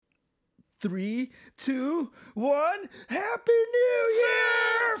3, 2, 1. Happy New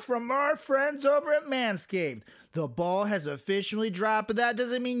Year from our friends over at Manscaped. The ball has officially dropped, but that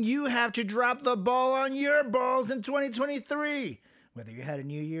doesn't mean you have to drop the ball on your balls in 2023. Whether you had a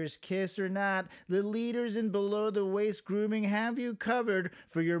New Year's kiss or not, the leaders in below-the-waist grooming have you covered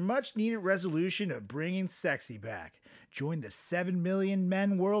for your much-needed resolution of bringing sexy back. Join the 7 million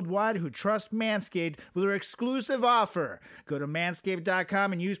men worldwide who trust Manscaped with our exclusive offer. Go to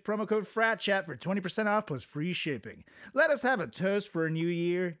manscaped.com and use promo code FRATCHAT for 20% off plus free shipping. Let us have a toast for a new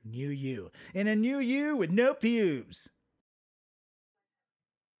year, new you, and a new you with no pubes.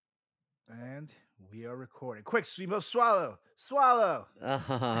 And we are recording. Quick, Simo, swallow.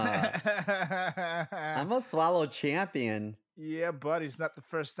 I'm a swallow champion. Yeah, buddy. It's not the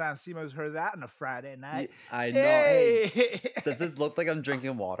first time Simo's heard that on a Friday night. I know. Hey, does this look like I'm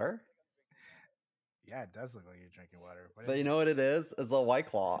drinking water? Yeah, it does look like you're drinking water. But you know what it is? It's a White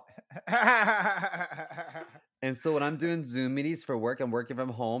Claw. And so when I'm doing Zoom meetings for work, I'm working from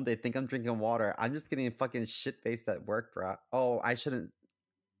home. They think I'm drinking water. I'm just getting fucking shit-faced at work, bro. Oh, I shouldn't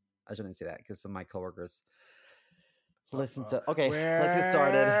say that because some of my coworkers listen to. Okay, let's get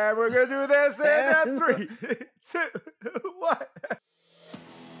started. We're gonna do this in 3, 2, 1.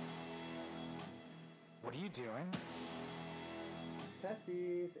 What are you doing?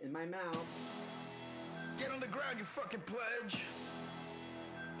 Testes in my mouth. Get on the ground, you fucking pledge.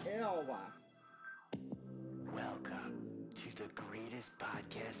 Ew. Welcome to the greatest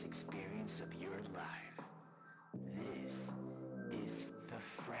podcast experience of your life. This is the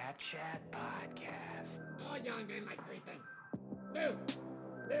Frat Chat Podcast. All young men like 3 things: food,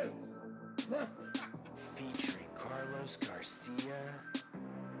 booze, pussy. Featuring Carlos Garcia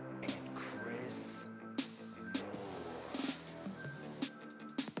and Chris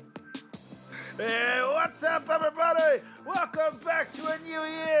Moore. Hey, what's up, everybody? Welcome back to a new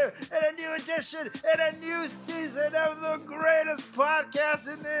year and a new edition and a new season of the greatest podcast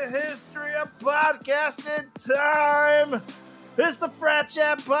in the history of podcasting time. It's the Frat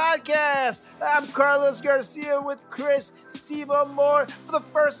Chat Podcast. I'm Carlos Garcia with Chris Simo Moore for the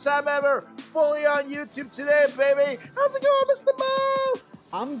first time ever, fully on YouTube today, baby. How's it going, Mr. Mo?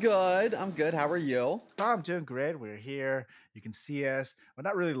 I'm good. How are you? Oh, I'm doing great. We're here. You can see us. Well,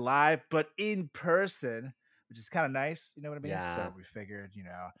 not really live, but in person, which is kind of nice. You know what I mean? Yeah. So we figured,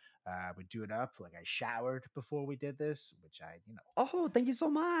 we'd do it up. Like I showered before we did this, which I, Oh, thank you so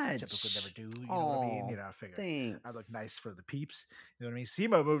much. typically never do. You know what I mean? I figured Thanks. I look nice for the peeps. You know what I mean?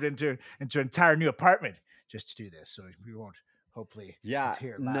 Simo moved into an entire new apartment just to do this, so we won't hopefully. Yeah,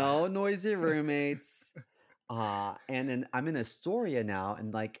 hear it live. no noisy roommates. And then I'm in Astoria now,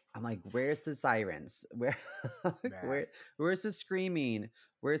 and I'm like, where's the sirens? Where's the screaming?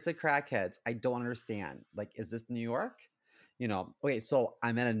 Where's the crackheads? I don't understand. Like, is this New York? Okay, so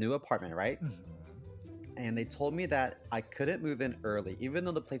I'm at a new apartment, right? And they told me that I couldn't move in early, even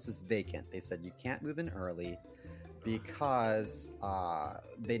though the place was vacant. They said you can't move in early because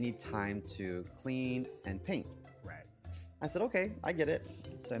they need time to clean and paint. Right. I said, okay, I get it.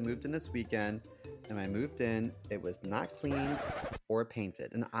 So I moved in this weekend. And when I moved in, it was not cleaned or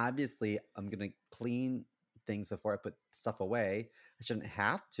painted. And obviously, I'm going to clean things before I put stuff away. I shouldn't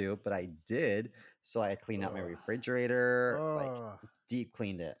have to, but I did. So I cleaned out my refrigerator, deep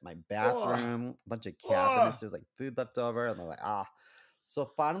cleaned it. My bathroom, a bunch of cabinets. There's food left over. And they're like, ah. So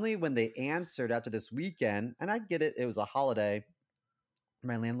finally, when they answered after this weekend, and I get it, it was a holiday.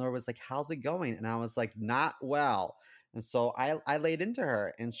 My landlord was like, how's it going? And I was like, not well. And so I laid into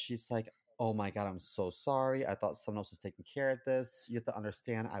her, and she's like, oh my God, I'm so sorry. I thought someone else was taking care of this. You have to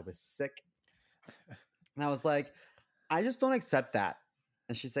understand, I was sick. And I was like, I just don't accept that.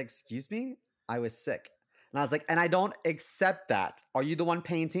 And she's like, excuse me? I was sick. And I was like, and I don't accept that. Are you the one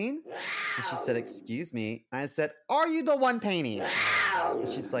painting? And she said, excuse me. And I said, are you the one painting? And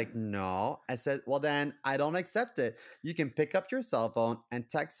she's like, no. I said, well, then I don't accept it. You can pick up your cell phone and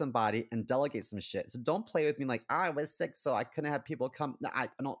text somebody and delegate some shit. So don't play with me like, I was sick, so I couldn't have people come. No, I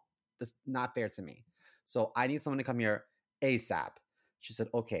don't. That's not fair to me. So I need someone to come here ASAP. She said,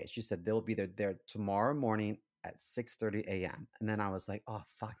 okay. She said, they'll be there tomorrow morning at 6:30 a.m. And then I was like, oh,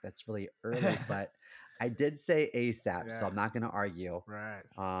 fuck, that's really early. But I did say ASAP, so I'm not going to argue. Right.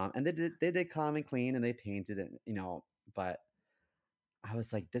 And they did come and clean and they painted it, but I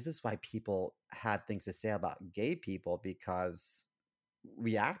was like, this is why people had things to say about gay people, because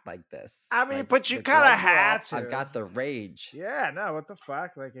we act like this. I mean, but you kind of had to. I've got the rage. Yeah, no, what the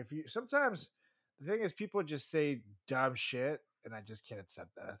fuck? Like, sometimes the thing is, people just say dumb shit, and I just can't accept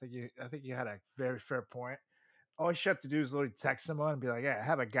that. I think you had a very fair point. All you have to do is literally text someone and be like, "Yeah, I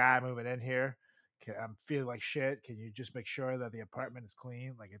have a guy moving in here. I'm feeling like shit. Can you just make sure that the apartment is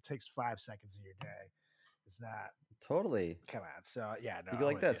clean? Like it takes 5 seconds of your day. It's not. Totally. Come on. So yeah, no. You go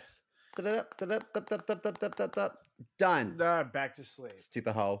I'm like with this. Done. you. No, back to sleep.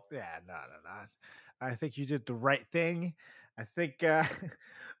 Stupid hoe. Yeah, no. I think you did the right thing. I think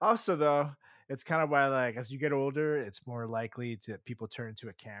also though, it's kind of why like as you get older, it's more likely to people turn into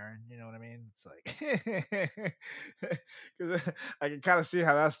a Karen. You know what I mean? It's like because I can kind of see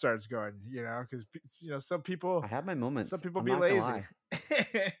how that starts going. You know, because some people I have my moments. some people I'm be not gonna lazy.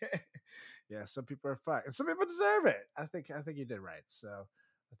 lie. Yeah, some people are fine, and some people deserve it. I think you did right. So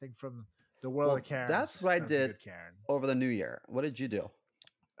I think from the world Well, of Karens, that's what I that was a did good Karen. over the new year. What did you do?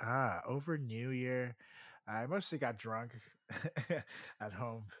 Over New Year, I mostly got drunk at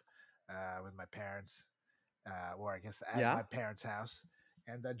home with my parents, or I guess at Yeah? my parents' house.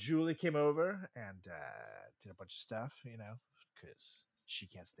 And Julie came over and did a bunch of stuff, because she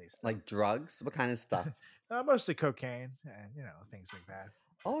can't stay still. Like drugs? What kind of stuff? Mostly cocaine and things like that.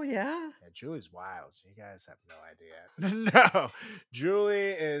 Oh yeah. Yeah, Julie's wild. You guys have no idea. No,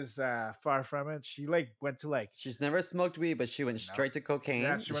 Julie is far from it. She went to She's never smoked weed, but she went straight to cocaine.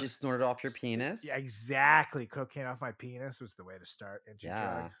 Yeah, she snorted off your penis. Yeah, exactly. Cocaine off my penis was the way to start into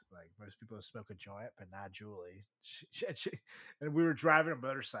Yeah. drugs. Like most people smoke a joint, but not Julie. And we were driving a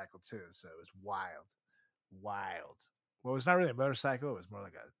motorcycle too, so it was wild. Well, it was not really a motorcycle; it was more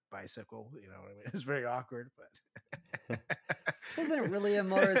like a bicycle. You know what I mean? It was very awkward, but It wasn't really a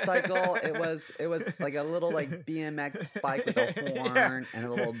motorcycle. It was like a little like BMX spike with a horn and a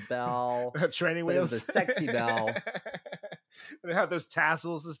little bell. Training But it wheels. was a sexy bell. They had those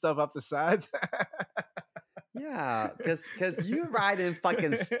tassels and stuff up the sides. Yeah, because you ride in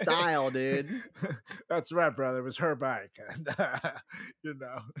fucking style, dude. That's right, brother. It was her bike, and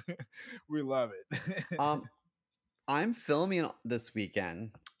we love it. I'm filming this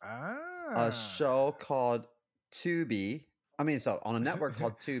weekend a Ah. show called Tubi. On a network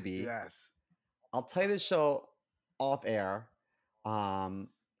called Tubi. Yes. I'll tell you the show off air.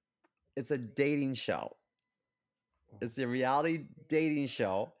 It's a dating show. It's a reality dating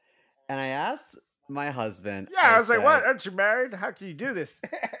show. And I asked my husband. Yeah, I was like, "What? Aren't you married? How can you do this?"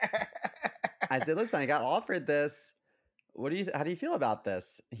 I said, "Listen, I got offered this. How do you feel about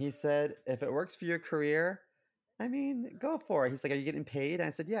this?" He said, "If it works for your career, go for it." He's like, "Are you getting paid?" And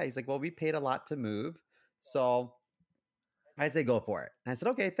I said, "Yeah." He's like, "Well, we paid a lot to move." So I say, "Go for it." And I said,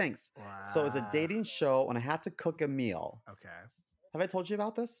 "Okay, thanks." Wow. So it was a dating show and I had to cook a meal. Okay. Have I told you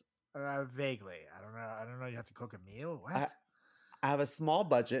about this? Vaguely. I don't know. I don't know. You have to cook a meal. What? I have a small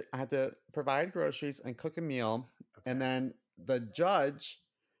budget. I have to provide groceries and cook a meal. Okay. And then the judge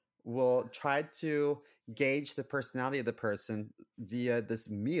will try to gauge the personality of the person via this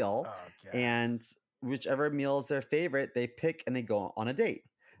meal. Okay. And whichever meal is their favorite, they pick and they go on a date.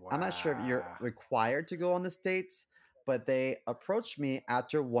 I'm not sure if you're Wow. required to go on this dates, but they approached me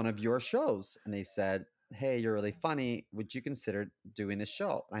after one of your shows and they said, "Hey, you're really funny. Would you consider doing this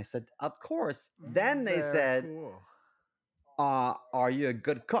show?" And I said, "Of course." Then they Very said, cool. "Are you a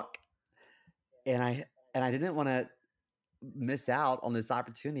good cook?" And I didn't want to miss out on this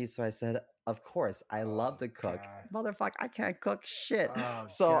opportunity, so I said, "Of course, I love to cook." God. Motherfucker, I can't cook shit. Oh,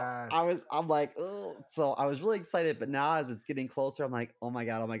 So God. I'm like, ugh. So I was really excited, but now as it's getting closer, I'm like, oh my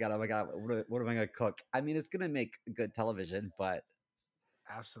god, what am I gonna cook? It's gonna make good television, but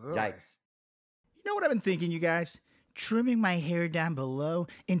Absolutely. yikes. You know what I've been thinking, you guys? Trimming my hair down below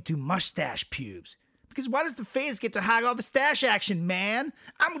into mustache pubes. Because why does the face get to hog all the stash action, man?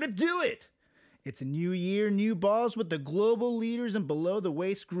 I'm gonna do it. It's a new year, new balls with the global leaders in below the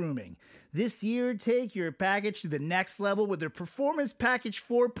waist grooming. This year, take your package to the next level with their Performance Package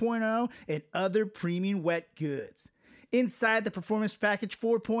 4.0 and other premium wet goods. Inside the Performance Package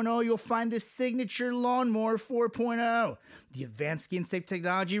 4.0, you'll find the signature Lawnmower 4.0. The advanced skin-safe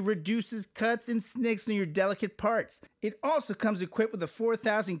technology reduces cuts and snicks on your delicate parts. It also comes equipped with a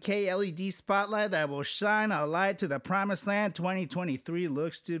 4000K LED spotlight that will shine a light to the promised land 2023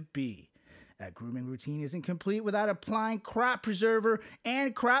 looks to be. That grooming routine isn't complete without applying Crop Preserver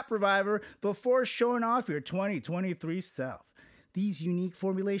and Crop Reviver before showing off your 2023 self. These unique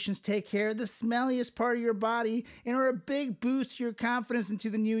formulations take care of the smelliest part of your body and are a big boost to your confidence into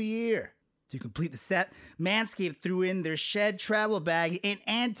the new year. To complete the set, Manscaped threw in their Shed Travel Bag and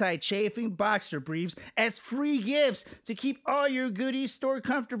anti-chafing boxer briefs as free gifts to keep all your goodies stored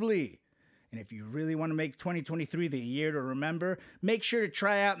comfortably. And if you really want to make 2023 the year to remember, make sure to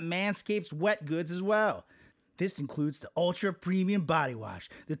try out Manscaped's wet goods as well. This includes the Ultra Premium Body Wash,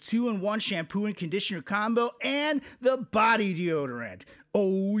 the 2-in-1 shampoo and conditioner combo, and the body deodorant.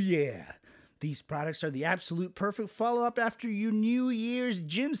 Oh yeah! These products are the absolute perfect follow-up after your New Year's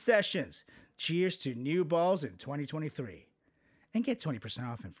gym sessions. Cheers to new balls in 2023. And get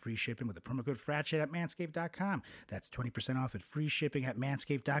 20% off and free shipping with the promo code FRATCHAT at manscaped.com. That's 20% off and free shipping at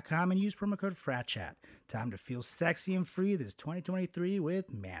manscaped.com and use promo code FRATCHAT. Time to feel sexy and free this 2023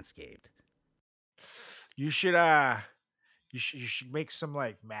 with Manscaped. You should you should make some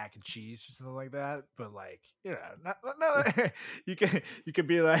like mac and cheese or something like that, but like, you know, not you can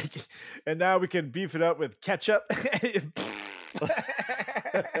be like, and now we can beef it up with ketchup.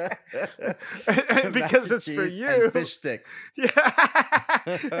 Because it's for you. And fish sticks. Yeah.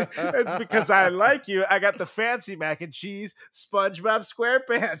 It's because I like you. I got the fancy mac and cheese, SpongeBob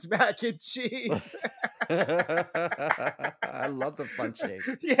SquarePants mac and cheese. I love the fun shapes.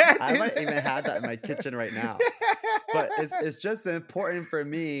 Yeah, I dude. might even have that in my kitchen right now. But it's just important for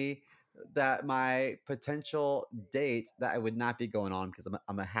me that my potential date that I would not be going on because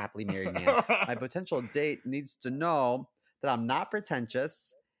I'm a happily married man. My potential date needs to know that I'm not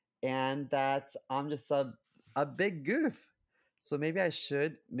pretentious and that I'm just a big goof. So maybe I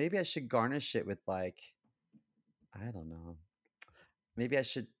should garnish it with like, I don't know. Maybe I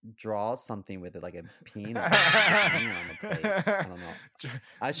should draw something with it, like a peanut on the plate. I don't know.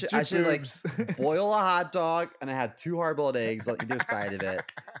 I should like boil a hot dog and I have 2 hard-boiled eggs on either side of it,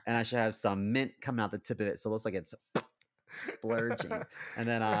 and I should have some mint coming out the tip of it, so it looks like it's splurging. And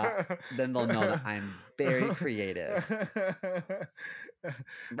then they'll know that I'm very creative.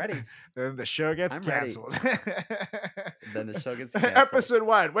 I'm ready. Then the show gets I'm ready. canceled. Then the show gets canceled. Episode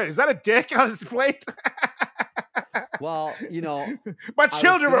 1. Wait, is that a dick on his plate? Well, you know, my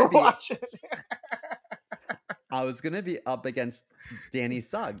children were watching. I was gonna be up against Danny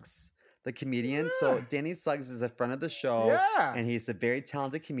Suggs, the comedian. So Danny Suggs is a friend of the show, and he's a very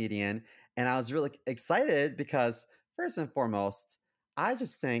talented comedian. And I was really excited because, first and foremost, I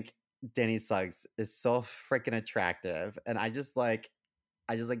just think Danny Suggs is so freaking attractive, and I just like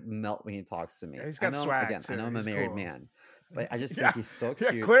melt when he talks to me. Yeah, he's got swag. Again, I know I'm a married man, but I just Yeah. think he's so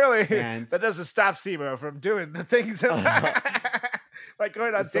cute. Yeah, clearly And that doesn't stop Steve-O from doing the things like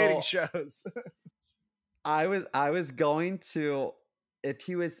going on dating shows. I was going to, if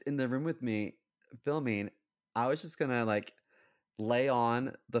he was in the room with me filming, I was just gonna like lay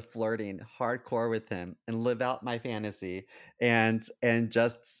on the flirting hardcore with him and live out my fantasy and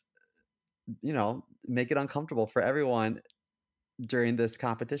just, you know, make it uncomfortable for everyone during this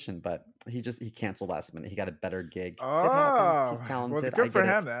competition. But he canceled last minute. He got a better gig. It happens. He's talented. Well, good for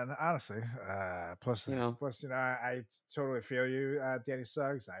him it. then, honestly. Plus, You know. I totally feel you, Danny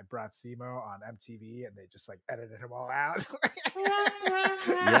Suggs. I brought Themo on MTV, and they just like edited him all out.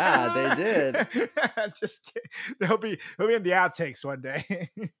 Yeah, they did. Just he'll be in the outtakes one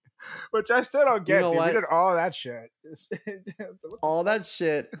day, which I still don't get. You know Dude. what? We did all that shit. All that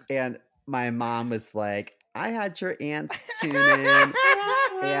shit, and my mom was like, I had your aunts tune in,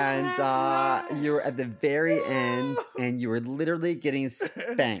 and you were at the very end, and you were literally getting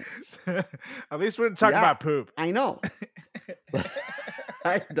spanked. At least we didn't talk about poop. I know.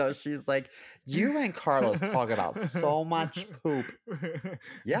 I know. She's like, you and Carlos talk about so much poop.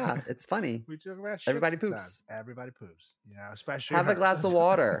 Yeah, it's funny. We talk about shit Everybody sometimes. poops. Everybody poops. You know, especially Have a glass of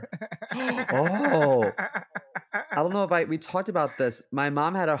water. Oh, I don't know if we talked about this. My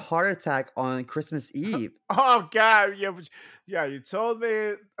mom had a heart attack on Christmas Eve. Oh God, yeah. You told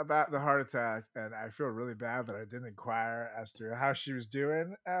me about the heart attack, and I feel really bad that I didn't inquire as to how she was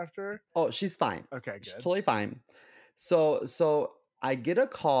doing after. Oh, she's fine. Okay, She's good. totally fine. So I get a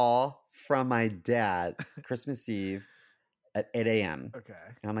call from my dad Christmas Eve at 8 a.m. Okay.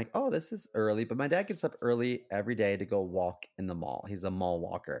 And I'm like, oh, this is early. But my dad gets up early every day to go walk in the mall. He's a mall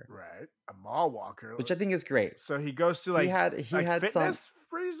walker. Right. A mall walker. Which I think is great. So he goes to like he had fitness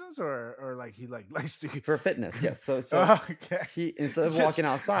some reasons or like he like likes to for fitness. Yes. So okay. He instead of Just walking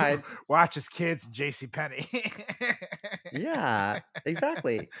outside, watch his kids in JCPenney. Yeah,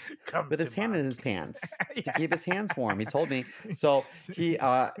 exactly. With his hand in his pants to keep his hands warm. He told me. So he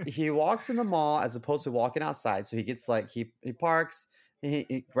walks in the mall as opposed to walking outside. So he gets like he parks.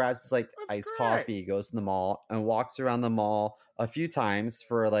 He grabs his like iced coffee, he goes to the mall and walks around the mall a few times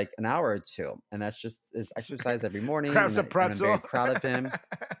for like an hour or two. And that's just his exercise every morning. Grabs a and pretzel. I'm very proud of him.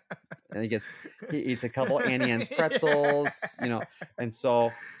 And he eats a couple Annie Ann's pretzels, you know. And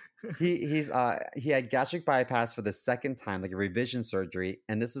so he had gastric bypass for the second time, like a revision surgery.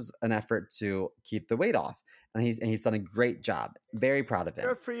 And this was an effort to keep the weight off. And he's done a great job. Very proud of him.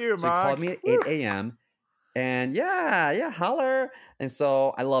 Good for you, So he called me at 8 a.m. And yeah, holler. And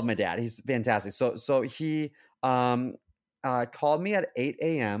so I love my dad. He's fantastic. So he called me at 8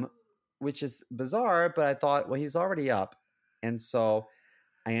 a.m., which is bizarre, but I thought, well, he's already up. And so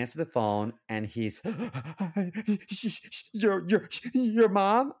I answer the phone and he's your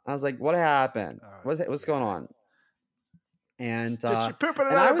mom. I was like, what happened? Oh, What's going on? And Did she poop in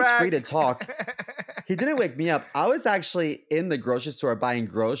and I another was free bag? to talk. He didn't wake me up. I was actually in the grocery store buying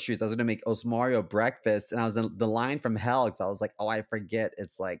groceries. I was going to make Osmario breakfast, and I was in the line from hell. So I was like, oh, I forget.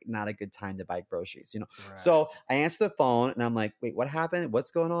 It's like not a good time to buy groceries, you know? Right. So I answer the phone, and I'm like, wait, what happened? What's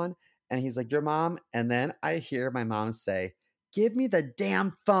going on? And he's like, your mom. And then I hear my mom say, give me the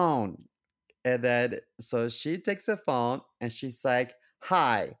damn phone. And then, so she takes the phone, and she's like,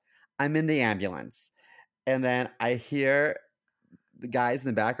 hi, I'm in the ambulance. And then I hear the guys in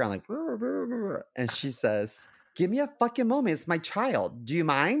the background like, "Brr, brr, brr," and she says, give me a fucking moment. It's my child. Do you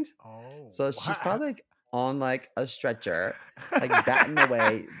mind? Oh, So she's wow. probably like on like a stretcher, like batting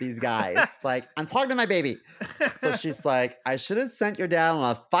away these guys. Like, I'm talking to my baby. So she's like, I should have sent your dad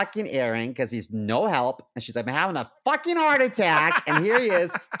on a fucking airing because he's no help. And she's like, I'm having a fucking heart attack. And here he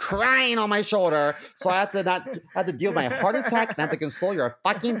is crying on my shoulder. So I have to deal with my heart attack and I have to console your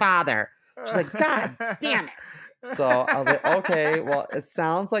fucking father. She's like, God damn it. So I was like, okay, well, it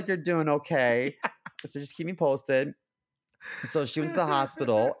sounds like you're doing okay. So just keep me posted. So she went to the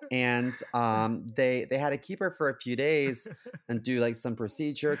hospital and they had to keep her for a few days and do like some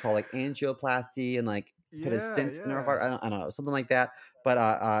procedure called like angioplasty and like put a stent in her heart. I don't know, something like that.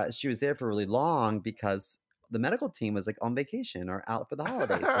 But she was there for really long because the medical team was like on vacation or out for the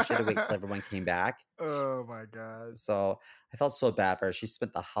holidays. So she had to wait till everyone came back. Oh my God. So I felt so bad for her. She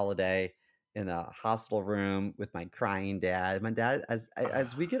spent the holiday in a hospital room with my crying dad. My dad,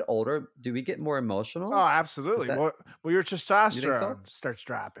 as we get older, do we get more emotional? Oh, absolutely. that- Well, your so? testosterone starts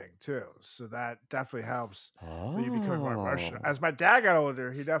dropping too, so that definitely helps when you become more emotional. Oh, As my dad got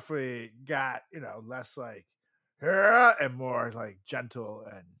older, he definitely got less like and more like gentle.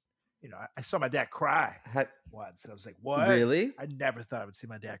 And I saw my dad cry Ha- once, and I was like, "What?" really? I never thought I would see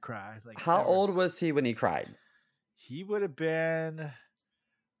my dad cry. Like, How ever. old was he when he cried? He would have been.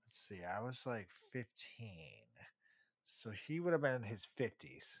 Let's see. I was like 15, so he would have been in his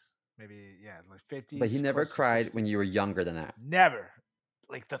 50s. Maybe, yeah, like 50s. But he never close to cried 60s. when you were younger than that. Never.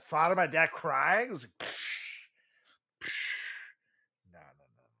 Like the thought of my dad crying was like, no,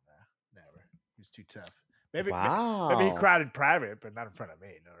 never. He was too tough. Maybe he Wow. cried in private, but not in front of me.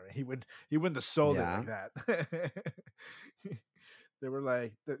 No, he wouldn't have sold it Yeah. like that. They were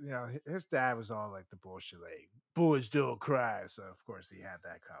like, his dad was all like the bullshit, like boys don't cry. So of course he had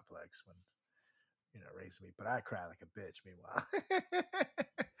that complex when raising me. But I cry like a bitch. Meanwhile,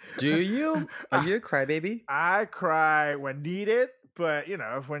 Do you? Are you a crybaby? I cry when needed, but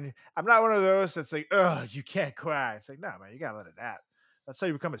when I'm not one of those that's like, oh, you can't cry. It's like, no, man, you gotta let it out. That's how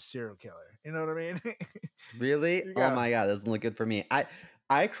you become a serial killer. You know what I mean? Really? You Oh gotta- my God, that doesn't look good for me.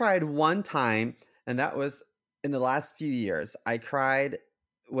 I cried one time, and that was in the last few years. I cried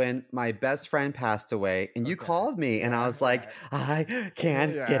when my best friend passed away, and you Okay. called me, and I Yeah, was like, I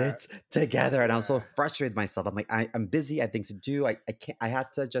can't get Yeah. it together, and I was so Yeah. frustrated with myself. I'm like, I'm busy. I have things to do. I can't. I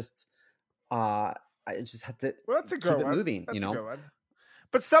had to just. I just had to Well, that's a keep good it one. moving. That's you a know. good one.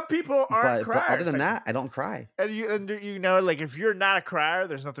 But some people aren't But other criers. than Like, that, I don't cry. and like if you're not a crier,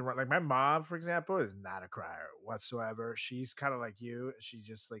 there's nothing wrong. Like my mom, for example, is not a crier whatsoever. She's kind of like you. She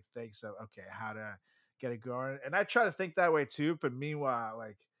just like thinks of how to get it going, and I try to think that way too. But meanwhile,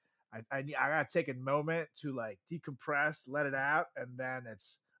 like I gotta take a moment to like decompress, let it out, and then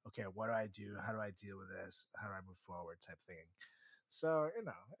it's okay. What do I do? How do I deal with this? How do I move forward? Type thing. So it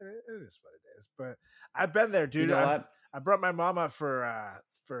is what it is. But I've been there, dude. You know what? I brought my mom up for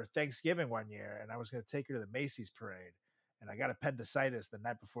Thanksgiving one year, and I was going to take her to the Macy's parade, and I got appendicitis the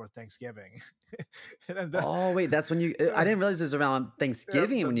night before Thanksgiving. And then Oh wait, that's when you. I didn't realize it was around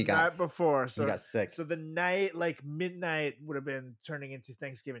Thanksgiving the when you night before, you got sick. So the night, like midnight, would have been turning into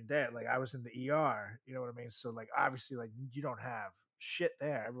Thanksgiving Day. Like I was in the ER. You know what I mean? So like obviously, like you don't have shit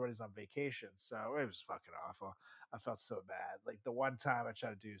there. Everybody's on vacation, so it was fucking awful. I felt so bad. Like the one time I tried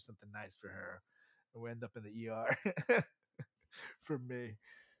to do something nice for her, and we end up in the ER. For me,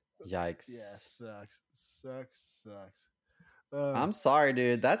 Yikes. yeah, sucks. I'm sorry,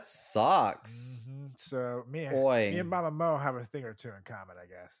 dude. That sucks. So me Boy. and Mama Mo have a thing or two in common, I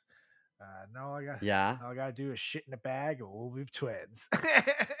guess. No, Yeah. all I gotta do is shit in a bag, or we'll be twins.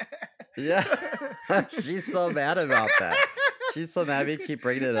 Yeah. She's so mad about that. She's so mad we keep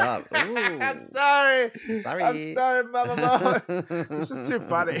bringing it up. I'm Ooh. sorry. Sorry. I'm sorry, Mama Mo. It's just too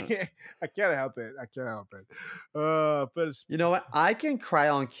funny. I can't help it. But it's You know what? I can cry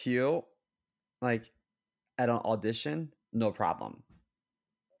on cue, like at an audition, no problem.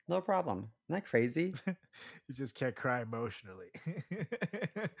 No problem. Isn't that crazy? you just can't cry emotionally.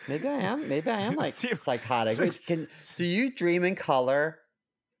 Maybe I am. Maybe I am like See- psychotic. Wait, do you dream in color?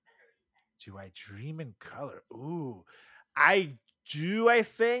 Do I dream in color? Ooh, I do. I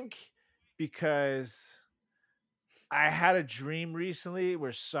think because I had a dream recently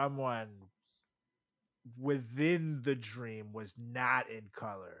where someone within the dream was not in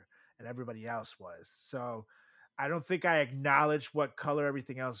color and everybody else was. So I don't think I acknowledged what color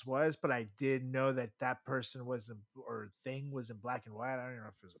everything else was, but I did know that that person was in, or thing was in black and white. I don't even know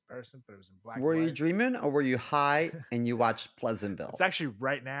if it was a person, but it was in black Were and you white. dreaming or were you high and you watched Pleasantville? It's actually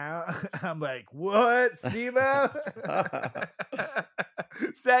right now. I'm like, what, Simo?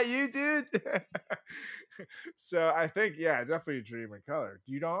 Is that you, dude? So I think, yeah, definitely a dream in color.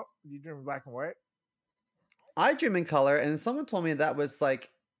 You don't? You dream in black and white? I dream in color, and someone told me that was like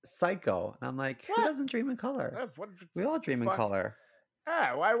psycho. And I'm like, who What? doesn't dream in color? What We all dream in fuck? color.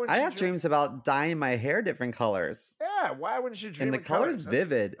 Yeah, why wouldn't I you have dreams about dyeing my hair different colors. Yeah, why wouldn't you dream And the in colors? color's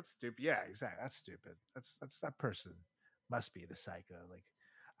vivid. That's stupid. Yeah, exactly. That's stupid. That's that person must be the psycho. Like,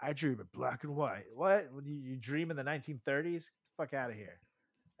 I dream in black and white. What? When you dream in the 1930s? Get the fuck out of here.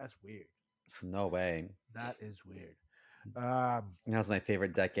 That's weird. No way. That is weird. That was my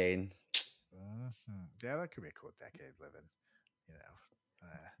favorite decade. Yeah, that could be a cool decade living. You know,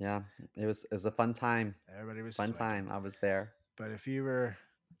 Yeah, it was a fun time. everybody was Fun swinging. time. I was there. But if you were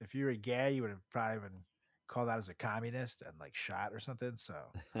gay, you would have probably been called out as a communist and like shot or something. So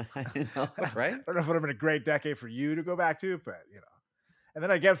I know, right? I don't know if it would have been a great decade for you to go back to, but you know. And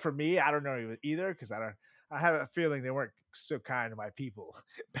then again, for me, I don't know either because I have a feeling they weren't so kind to my people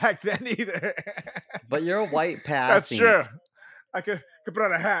back then either. But you're a white That's passing. true. I could put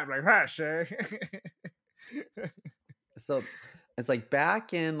on a hat like, "Hi, Shay." So it's like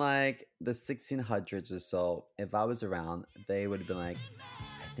back in like the 1600s or so, if I was around, they would have been like,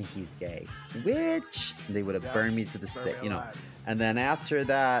 I think he's gay. Which they would have Yeah, burned me to the burn stake, me you know. alive. And then after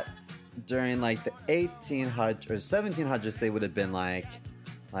that, during like the 1800s or 1700s, they would have been like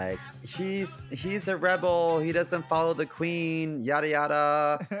he's a rebel. He doesn't follow the queen. Yada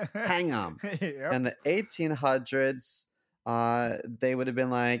yada. Hang him. Yep. And the 1800s, they would have been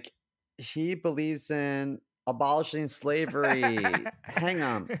like, he believes in abolishing slavery. Hang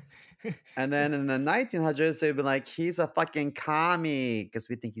him. And then in the 1900s, they'd be like, he's a fucking commie because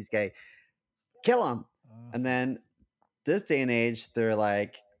we think he's gay. Kill him. And then this day and age, they're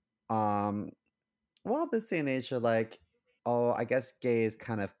like, this day and age, they're like, oh, I guess gay is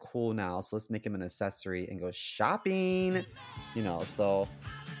kind of cool now, so let's make him an accessory and go shopping. You know, so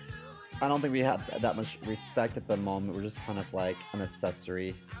I don't think we have that much respect at the moment. We're just kind of like an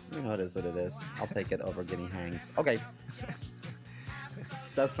accessory. You know, it is what it is. I'll take it over getting hanged. Okay.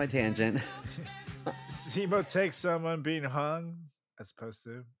 That's my tangent. Simo takes someone being hung as opposed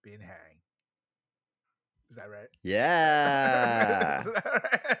to being hanged. Is that right? Yeah.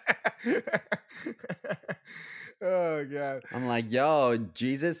 Oh god. I'm like, yo,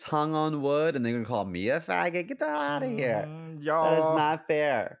 Jesus hung on wood and they're gonna call me a faggot? Get the hell out of here. That is Y'all, not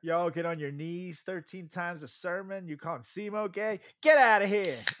fair. y'all get on your knees 13 times a sermon. You calling Simo gay? Get out of here.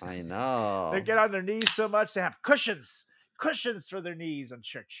 I know. They get on their knees so much they have cushions for their knees on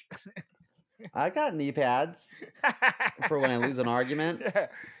church. I got knee pads for when I lose an argument.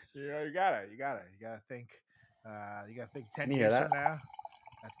 Yeah. You gotta think. You gotta think 10 Can you hear years that? from now.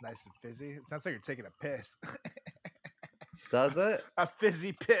 That's nice and fizzy. It sounds like you're taking a piss. Does it? A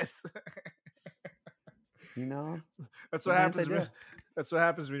fizzy piss. You know? That's what Sometimes happens. I do. That's what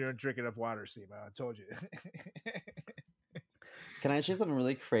happens when you don't drink enough water, Simo. I told you. Can I share something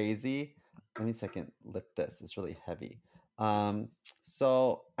really crazy? Let me second lift this. It's really heavy.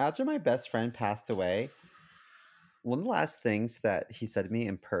 So after my best friend passed away, one of the last things that he said to me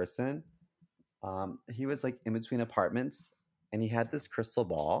in person, he was like in between apartments and he had this crystal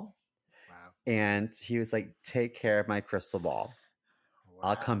ball Wow. and he was like, take care of my crystal ball.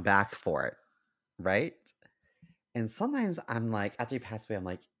 I'll Wow. come back for it. Right? And sometimes I'm like, after he passed away, I'm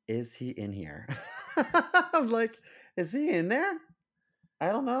like, is he in here? I'm like, is he in there? I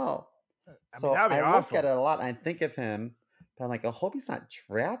don't know. I So mean, that'd be I look awful. at it a lot and I think of him, but I'm like, I hope he's not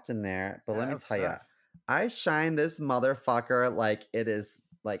trapped in there. But Yeah, let me that's tell you, tough. I shine this motherfucker like it is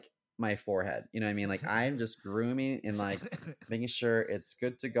like my forehead. You know what I mean? Like I'm just grooming and like making sure it's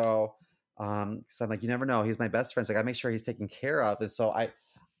good to go. So I'm like, you never know. He's my best friend. So I gotta make sure he's taken care of. And so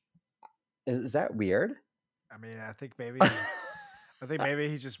is that weird? I mean, I think maybe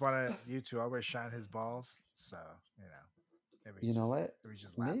he just wanted you to always shine his balls. So maybe You know what? Maybe he's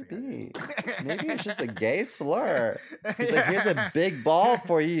just laughing at Maybe. you. Maybe it's just a gay slur. He's like, here's a big ball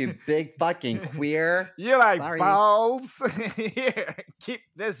for you, you big fucking queer. You like Sorry. balls? Here, keep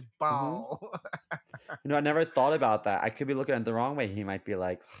this Mm-hmm. ball. You know, I never thought about that. I could be looking at it the wrong way. He might be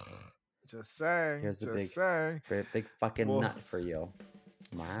like, Just saying. Here's a just big- saying. big fucking Well- nut for you.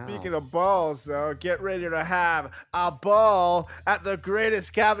 Wow. Speaking of balls, though, get ready to have a ball at the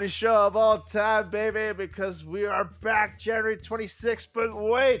greatest comedy show of all time, baby, because we are back January 26th. But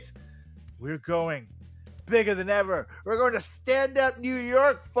wait, we're going bigger than ever. We're going to Stand Up New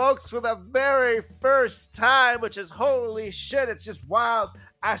York, folks, for the very first time, which is holy shit. It's just wild.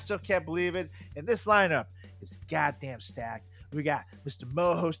 I still can't believe it. And this lineup is goddamn stacked. We got Mr.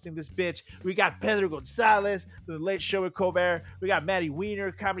 Mo hosting this bitch. We got Pedro Gonzalez, The Late Show with Colbert. We got Maddie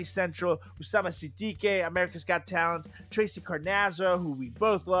Weiner, Comedy Central. Usama Siddiqui, America's Got Talent. Tracy Carnazzo, who we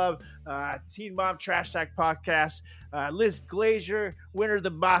both love. Teen Mom Trash Talk Podcast. Liz Glazier, winner of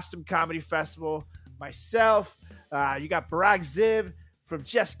the Boston Comedy Festival. Myself. You got Barack Zib from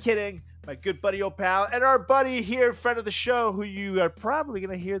Just Kidding. My good buddy Opal. And our buddy here, friend of the show, who you are probably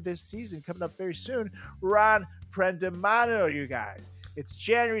going to hear this season coming up very soon, Ron Prendemano, you guys. It's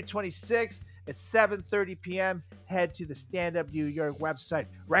January 26th at 7:30 p.m. Head to the Stand Up New York website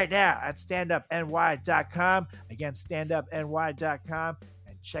right now at standupny.com. Again, standupny.com.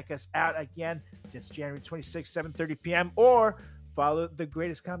 And check us out again. It's January 26th, 7:30 p.m. Or follow the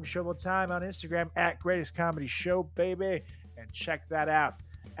Greatest Comedy Show of all time on Instagram at Greatest Comedy Show, baby. And check that out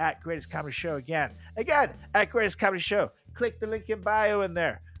at Greatest Comedy Show again. Again, at Greatest Comedy Show. Click the link in bio in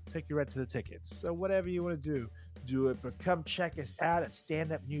there. Take you right to the tickets. So whatever you want to do it. But come check us out at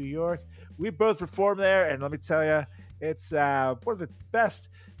Stand Up New York. We both perform there, and let me tell you, it's one of the best,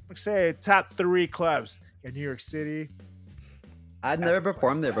 let's say, top 3 clubs in New York City. I'd never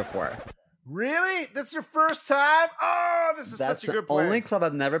performed there before. Really? That's your first time? Oh, this is That's such a good the place. only club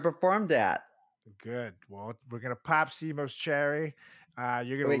I've never performed at. Good. Well, we're gonna pop Simo's cherry.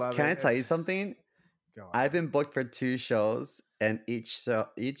 You're gonna Wait, love it. can I tell you something? Go on. I've been booked for 2 shows, and each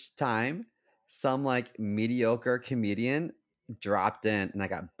time, some like mediocre comedian dropped in, and I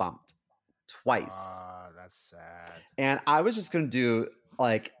got bumped twice. Oh, that's sad. And I was just gonna do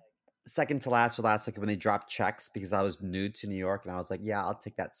like second to last or last second when they dropped checks because I was new to New York, and I was like, yeah, I'll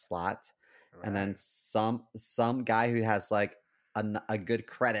take that slot. Right. And then some guy who has like a good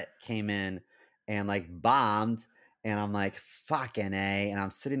credit came in and like bombed. And I'm like, fucking A. And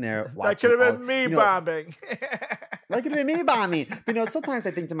I'm sitting there watching. That could have been me bombing. That could have been me bombing. But sometimes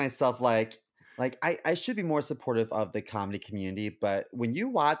I think to myself, like I should be more supportive of the comedy community. But when you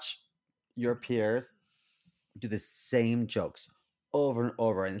watch your peers do the same jokes over and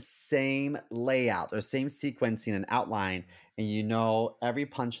over and same layout or same sequencing and outline, and every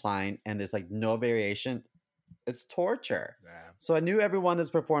punchline and there's like no variation, it's torture. Yeah. So I knew everyone that's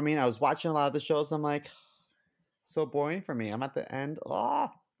performing. I was watching a lot of the shows. And I'm like, so boring for me. I'm at the end.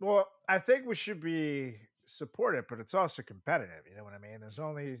 Oh. Well, I think we should be supportive, but it's also competitive. You know what I mean? There's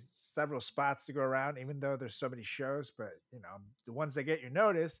only several spots to go around, even though there's so many shows. But the ones that get your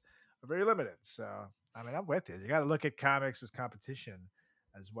notice are very limited. So I mean, I'm with you. You got to look at comics as competition,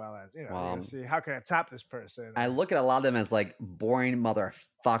 as well as you gotta see how can I top this person. I look at a lot of them as like boring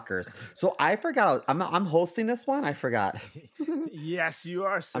motherfuckers. So I forgot. I'm hosting this one. I forgot. Yes, you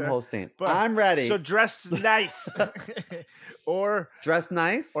are, sir. I'm hosting. But, I'm ready. So dress nice, or dress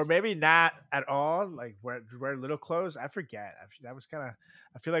nice, or maybe not at all. Like wear little clothes. I forget. That was kind of.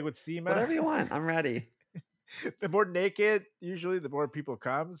 I feel like with Thema, whatever you want. I'm ready. The more naked, usually, the more people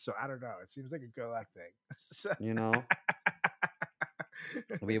come. So I don't know. It seems like a good luck thing. So,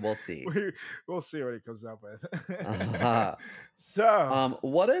 we will see. We'll see what he comes up with. So,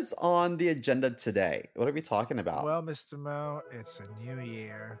 what is on the agenda today? What are we talking about? Well, Mr. Mo, it's a new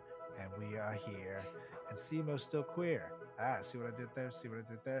year, and we are here, and Simo's still queer. See what I did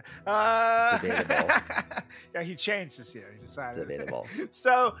there? Debatable. Yeah, he changed this year. He decided. Debatable.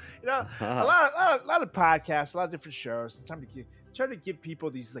 So, a lot of podcasts, a lot of different shows. It's time to try to give people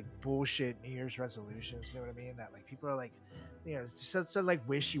these like bullshit New Year's resolutions. You know what I mean? That like people are like, just like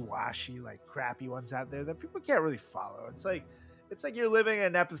wishy-washy, like crappy ones out there that people can't really follow. It's like you're living in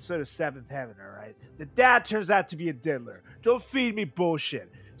an episode of Seventh Heaven, all right? The dad turns out to be a diddler. Don't feed me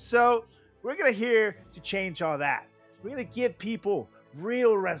bullshit. So we're going to here to change all that. We're going to give people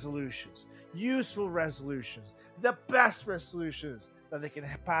real resolutions, useful resolutions, the best resolutions that they can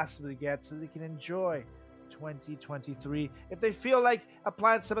possibly get so they can enjoy 2023 if they feel like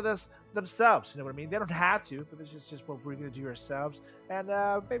applying some of this themselves. You know what I mean? They don't have to, but this is just what we're going to do ourselves, and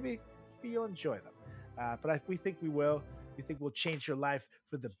maybe you'll enjoy them. But we think we will. We think we'll change your life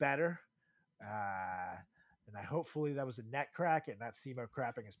for the better. And hopefully that was a net crack and not Simo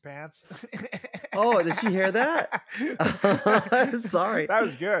crapping his pants. Oh, did you hear that? Sorry. That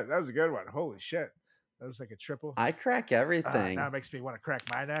was good. That was a good one. Holy shit. That was like a triple. I crack everything. Now it makes me want to crack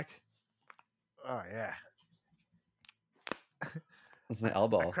my neck. Oh, yeah. That's my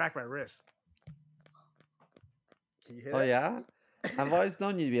elbow. I crack my wrist. Can you hear Oh, that? yeah? I've always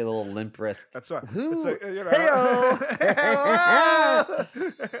known you to be a little limp wrist. That's what. Who? It's like, you know. Heyo!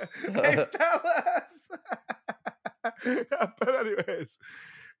 Hey, fellas. But anyways,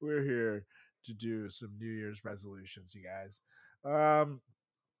 we're here to do some New Year's resolutions, you guys.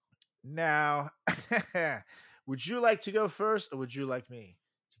 Now, would you like to go first, or would you like me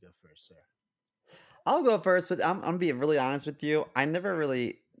to go first, sir? I'll go first, but I'm gonna be really honest with you. I never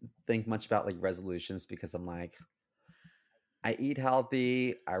really think much about like resolutions because I'm like, I eat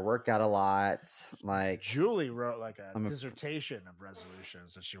healthy, I work out a lot. Like, Julie wrote like a I'm a- dissertation of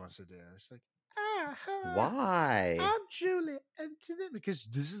resolutions that she wants to do. She's like, why? I'm Julie, and today because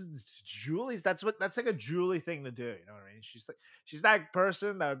this is Julie's. That's like a Julie thing to do. You know what I mean? She's that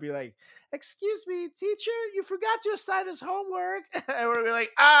person that would be like, "Excuse me, teacher, you forgot to assign us homework," and we're gonna be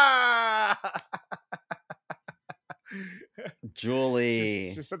like, "Ah."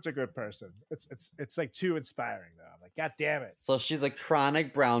 Julie. She's such a good person. It's like too inspiring though. I'm like, God damn it. So she's a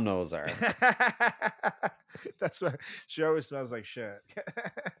chronic brown noser. That's what she always smells like shit.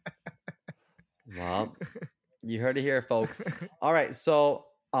 Well, you heard it here, folks. All right, so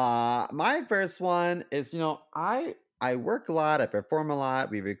my first one is, I work a lot, I perform a lot,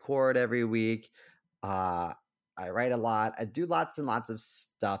 we record every week. I write a lot. I do lots and lots of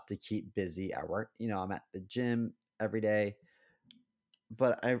stuff to keep busy. I work, I'm at the gym every day.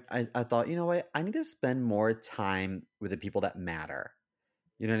 But I thought, you know what? I need to spend more time with the people that matter.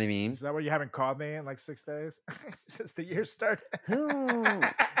 You know what I mean? Is that why you haven't called me in like 6 days since the year started?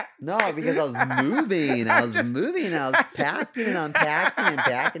 No, because I was moving. I was packing and unpacking and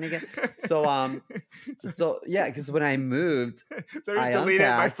packing again. So yeah, because when I moved, So you I deleted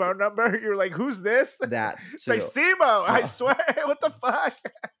my unpacked phone number. You're like, who's this? that It's too. like Simo. I swear. What the fuck?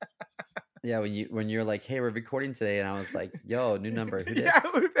 Yeah, when you're like, hey, we're recording today, and I was like, yo, new number, who this? Yeah,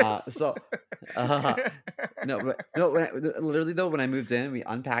 who this? Literally though, when I moved in, we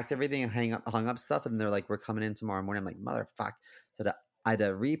unpacked everything and hung up stuff, and they're like, we're coming in tomorrow morning. I'm like, motherfuck. So I had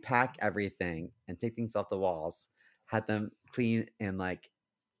to repack everything and take things off the walls, had them clean and like,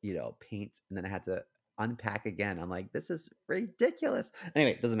 paint, and then I had to unpack again. I'm like, this is ridiculous.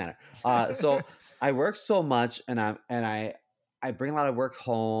 Anyway, it doesn't matter. So I work so much, and I bring a lot of work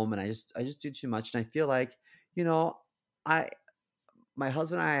home, and I just do too much, and I feel like, my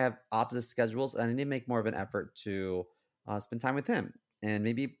husband and I have opposite schedules, and I need to make more of an effort to spend time with him and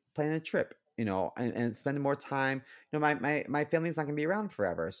maybe plan a trip, and spending more time. My family's not gonna be around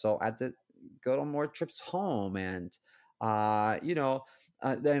forever, so I have to go on more trips home, and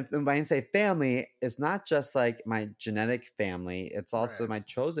then when I say family, it's not just like my genetic family; it's also Right. my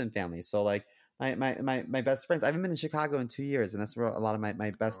chosen family. So like. My best friends. I haven't been in Chicago in 2 years, and that's where a lot of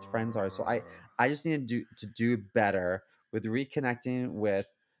my best friends are. So I just need to do better with reconnecting with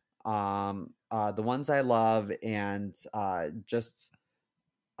the ones I love, and just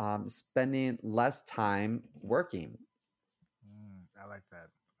spending less time working. I like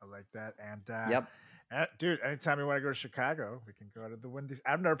that. And Yep. dude, anytime you want to go to Chicago, we can go to the Windy.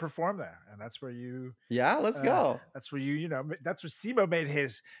 I've never performed there, and that's where you. Yeah, let's go. That's where that's where Simo made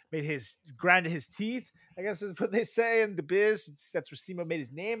his grinded his teeth. I guess is what they say in the biz. That's where Simo made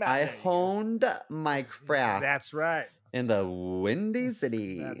his name out. I there. honed my craft. That's right. In the Windy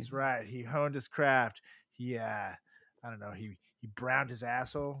City. That's right. He honed his craft. He I don't know. He browned his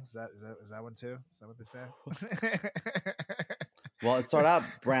asshole. Is that one too? Is that what they say? Well, it started out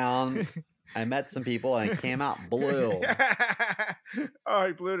brown. I met some people and it came out blue. Oh,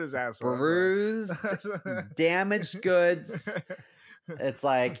 he blew his asshole. Bruised, damaged goods. It's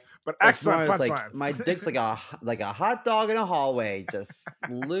like, but excellent it's like punchlines. my dick's like a hot dog in a hallway, just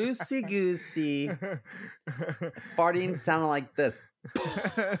loosey goosey. Farting sounding like this.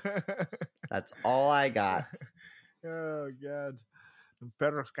 That's all I got. Oh God,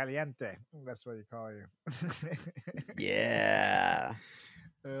 perros caliente. That's what you call you. Yeah.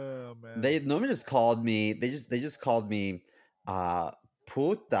 Oh man. They normally just called me. They just called me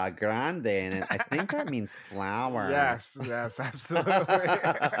puta grande, and I think that means flower. Yes, absolutely.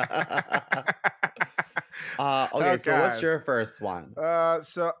 Okay, so what's your first one?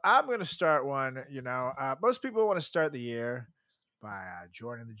 So I'm gonna start one. Most people want to start the year by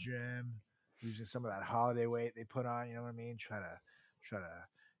joining the gym, losing some of that holiday weight they put on. You know what I mean? Try to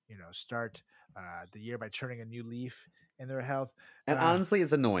start the year by turning a new leaf in their health. And honestly,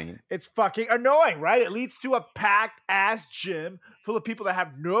 it's annoying. It's fucking annoying, right? It leads to a packed ass gym full of people that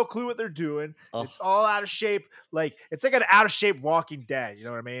have no clue what they're doing. Ugh. It's all out of shape. Like it's like an out of shape Walking Dead. You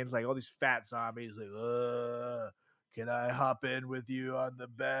know what I mean? It's like all these fat zombies. Like, can I hop in with you on the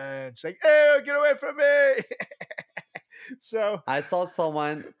bench? Like, hey, get away from me! So I saw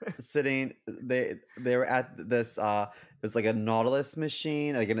someone sitting. They were at this. It was like a Nautilus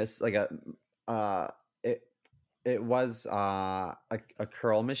machine, like a uh, it it was a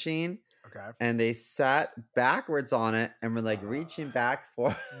curl machine, okay. and they sat backwards on it and were like reaching back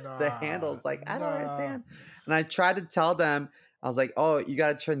for the Nah, handles. Like, I don't nah. understand. And I tried to tell them, I was like, oh, you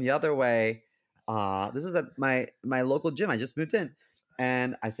got to turn the other way. This is at my local gym. I just moved in,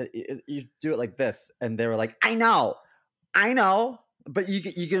 and I said, you do it like this, and they were like, I know, but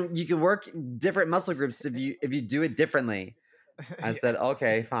you can work different muscle groups if you do it differently. I said,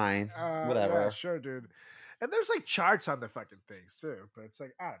 okay, fine, Yeah, whatever. sure, dude. And there's like charts on the fucking things too, but it's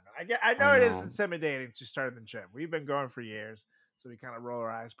like I don't know. I know I it is know. intimidating to start in the gym. We've been going for years, so we kind of roll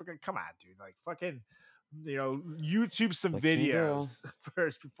our eyes. But come on, dude, like fucking, YouTube some What can you videos do?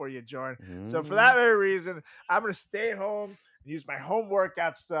 first before you join. So for Mhm. that very reason, I'm gonna stay home and use my home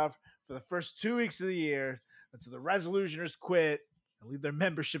workout stuff for the first 2 weeks of the year until the resolutioners quit and leave their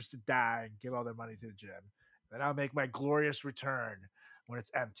memberships to die and give all their money to the gym. Then I'll make my glorious return when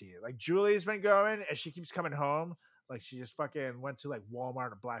it's empty. Like Julie's been going and she keeps coming home. Like she just fucking went to like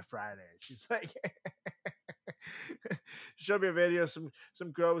Walmart or Black Friday. She's like, she showed me a video. Some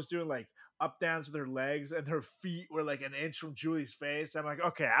girl was doing like up downs with her legs and her feet were like an inch from Julie's face. I'm like,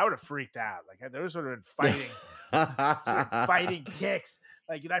 okay, I would have freaked out. Like those would have been fighting kicks.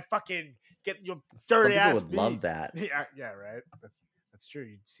 Like I fucking get your Some dirty people ass would feet. love that. Yeah, right. That's true.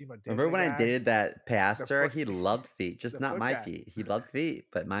 You see my Remember when I dated that pastor? foot- He loved feet, just the not foot my guy. feet. He loved feet,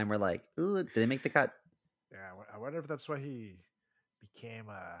 but mine were like, ooh, did it make the cut? Yeah, I wonder if that's why he became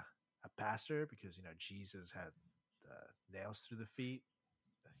a pastor because Jesus had nails through the feet.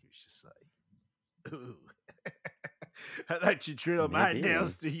 He was just like, ooh, I thought you drilled my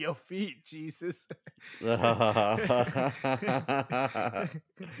nails through your feet, Jesus. I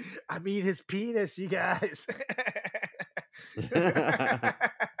mean his penis, you guys.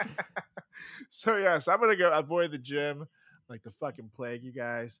 So I'm gonna go avoid the gym like the fucking plague, you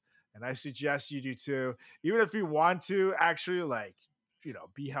guys. And I suggest you do too. Even if you want to actually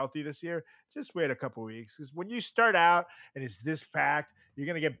be healthy this year, just wait a couple weeks. Because when you start out and it's this packed, you're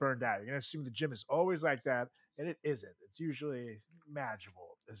gonna get burned out. You're gonna assume the gym is always like that, and it isn't. It's usually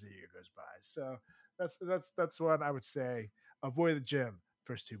manageable as the year goes by. So that's one I would say. Avoid the gym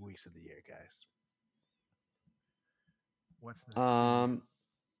first 2 weeks of the year, guys. What's next?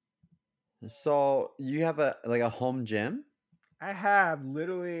 So you have a home gym? I have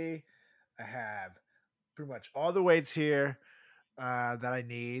pretty much all the weights here that I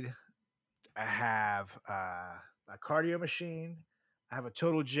need. I have a cardio machine. I have a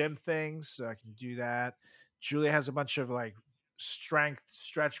total gym thing, so I can do that. Julia has a bunch of like strength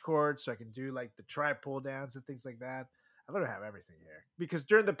stretch cords, so I can do like the tri pull downs and things like that. I literally have everything here because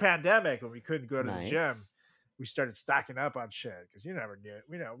during the pandemic when we couldn't go to the gym, Nice. we started stocking up on shit because you never knew.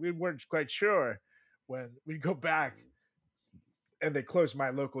 We weren't quite sure when we'd go back and they closed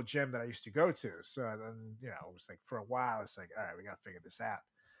my local gym that I used to go to. So then, it was like for a while, it's like, all right, we got to figure this out.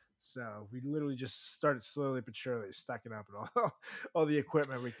 So we literally just started slowly but surely stacking up and all the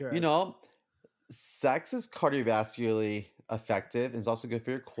equipment we could. Sex is cardiovascularly effective and it's also good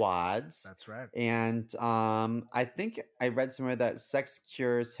for your quads. That's right. And I think I read somewhere that sex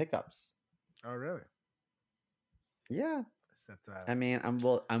cures hiccups. Oh, really? Yeah. Is I mean, I'm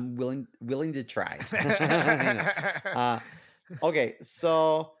willing to try. Okay,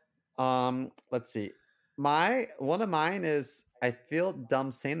 so let's see. One of mine is, I feel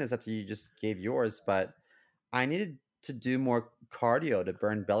dumb saying this after you just gave yours, but I needed to do more cardio to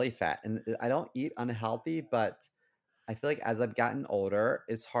burn belly fat. And I don't eat unhealthy, but I feel like as I've gotten older,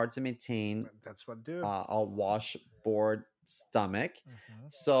 it's hard to maintain That's what I do. a washboard stomach.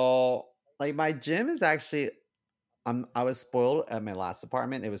 Mhm. So like my gym is actually, I was spoiled at my last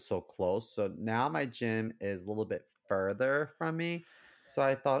apartment. It was so close. So now my gym is a little bit further from me. So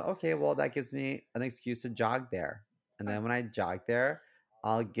I thought, okay, well, that gives me an excuse to jog there. And then when I jog there,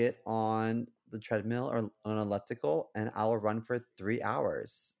 I'll get on the treadmill or on an elliptical and I'll run for 3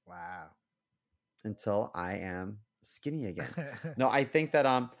 hours Wow. until I am skinny again. No, I think that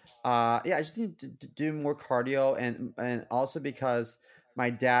I just need to do more cardio and also because my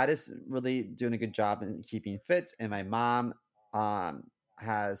dad is really doing a good job in keeping fit and my mom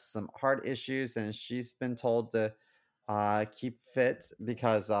has some heart issues and she's been told to keep fit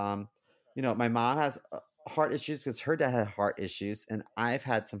because my mom has heart issues because her dad had heart issues and I've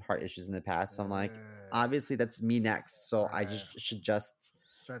had some heart issues in the past. So I'm like, obviously that's me next. So I should just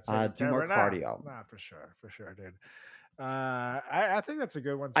do more cardio. Nah, for sure, dude. I think that's a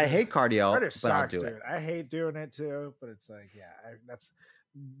good one. Too. I hate cardio, Cardio but I'll sucks, do dude. it. I hate doing it too, but it's like, that's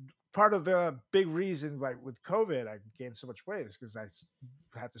part of the big reason, like with COVID, I gained so much weight is because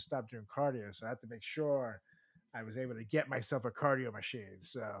had to stop doing cardio. So I had to make sure I was able to get myself a cardio machine.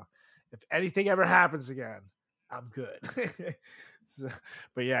 So if anything ever happens again, I'm good. So,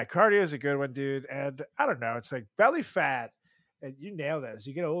 but yeah, cardio is a good one, dude. And I don't know, it's like belly fat, and you nail that. As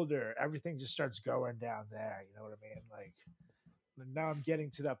you get older, everything just starts going down there. You know what I mean? Like now I'm getting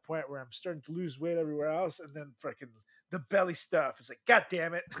to that point where I'm starting to lose weight everywhere else, and then freaking the belly stuff. It's like, God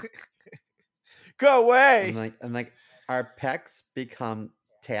damn it. Go away. And our pecs become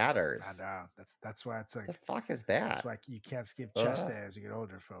tatters. I know. That's why it's like, The fuck is that's that? why you can't skip chest Ugh. day as you get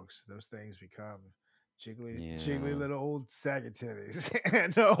older, folks. Those things become jiggly Yeah. little old saggy titties.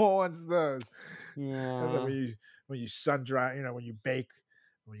 And no one wants those. And then Yeah. when you sun dry, you know, when you bake,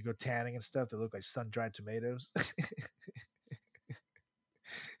 when you go tanning and stuff, they look like sun dried tomatoes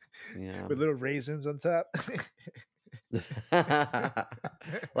Yeah. with little raisins on top.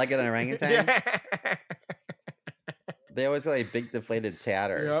 Like an orangutan? Yeah. They always got like big deflated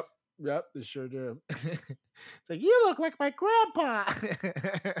tatters. Yep, they sure do. It's like, you look like my grandpa.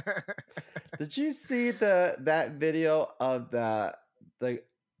 Did you see that video of the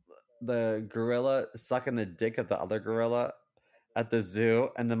gorilla sucking the dick of the other gorilla at the zoo,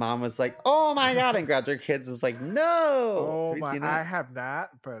 and the mom was like, "Oh my god!" and grabbed her kids. Was like, "No!" Oh Have you my! seen I that? have not,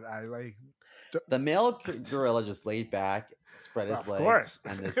 but I like. The male gorilla just laid back, spread his Of legs, course.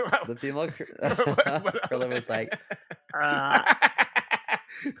 and Well, the female what- gorilla was like,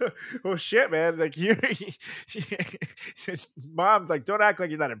 well, shit, man. Like you, mom's like, don't act like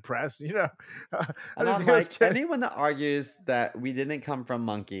you're not impressed. You know, I and didn't I'm think I was like, kidding. anyone that argues that we didn't come from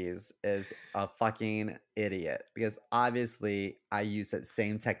monkeys is a fucking idiot, because obviously I use that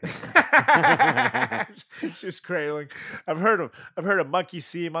same technique. She was cradling. I've heard of monkey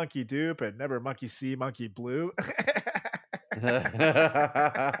see, monkey do, but never monkey see, monkey blue.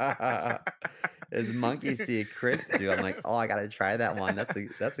 Is monkey see Chris do? I'm like, oh, I gotta try that one. That's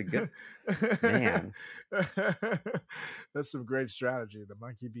a good man. That's some great strategy. The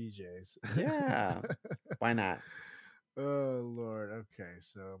monkey BJs. Yeah. Why not? Oh Lord. Okay,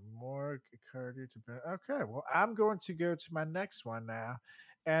 so more cardio to. Okay, well, I'm going to go to my next one now.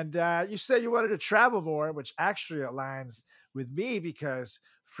 And you said you wanted to travel more, which actually aligns with me because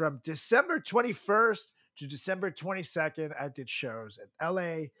from December 21st to December 22nd, I did shows in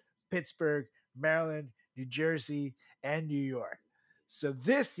LA, Pittsburgh, Maryland, New Jersey, and New York. So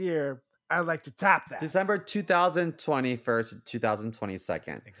this year, I'd like to top that. December 2021 to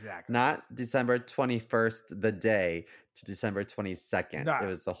 2022. Exactly. Not December 21st, the day, to December 22nd. No. It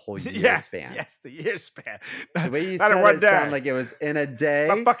was a whole year Yes, span. yes, the year span. The way you Not in said one it day. sounded like it was in a day.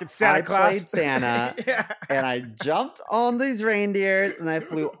 I'm fucking Santa I Claus. played Santa. Yeah. And I jumped on these reindeers and I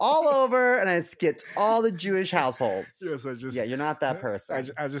flew all over and I skipped all the Jewish households. Yes, I just. Yeah, you're not that person.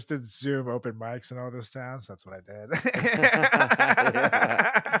 I just did Zoom open mics in all those towns. That's what I did.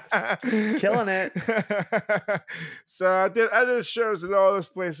 Killing it. So I did shows in all those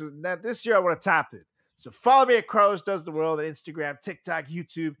places. Now this year I want to top it. So follow me at Carlos Does the World on Instagram, TikTok,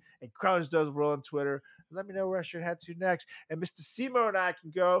 YouTube, and Carlos Does the World on Twitter. Let me know where I should head to next. And Mr. Simo and I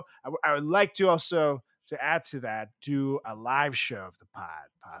can go. I would like to also, to add to that, do a live show of the pod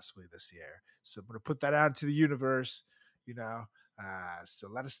possibly this year. So I'm going to put that out into the universe, you know. So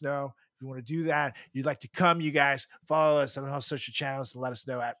let us know if you want to do that. You'd like to come, you guys. Follow us on all social channels and let us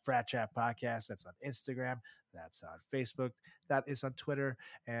know at Frat Chat Podcast. That's on Instagram. That's on Facebook. That is on Twitter.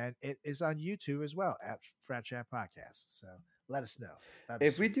 And it is on YouTube as well at Frat Chat Podcast. So let us know.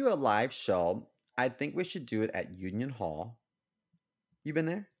 If we do a live show, I think we should do it at Union Hall. You been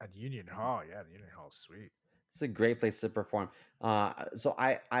there? At Union Hall. Yeah, the Union Hall is sweet. It's a great place to perform. So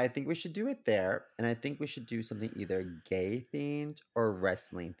I think we should do it there. And I think we should do something either gay themed or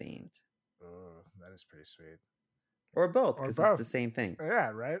wrestling themed. Oh, that is pretty sweet. Or both, Or because both. it's the same thing. Yeah,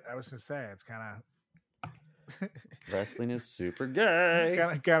 right? I was going to say, it's kind of... Wrestling is super gay.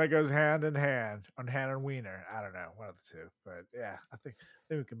 kind of goes hand in hand on hand and wiener. I don't know, one of the two, but yeah, I think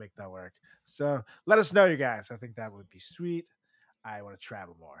we can make that work. So let us know, you guys. I think that would be sweet. I want to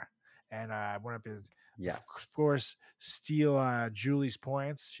travel more, and I want to, Yes. of course, steal Julie's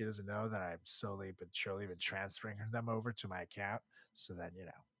points. She doesn't know that I'm slowly but surely been transferring them over to my account, so that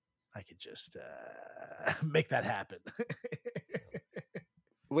I could just make that happen.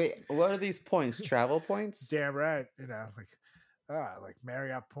 Wait, what are these points? Travel points? Damn right. Like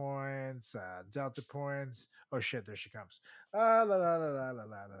Marriott points, Delta points. Oh shit, there she comes. La, la, la, la, la, la,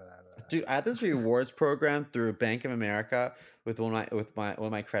 la, la. Dude, I have this rewards program through Bank of America with one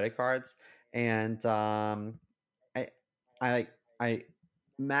of my credit cards, and I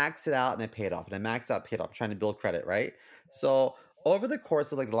maxed it out and I paid off, and I maxed out, paid off, trying to build credit, right? So over the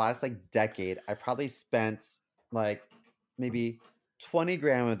course of like the last like decade, I probably spent like maybe 20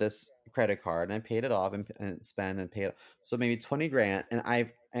 grand with this credit card, and I paid it off and spend and pay it. So maybe 20 grand,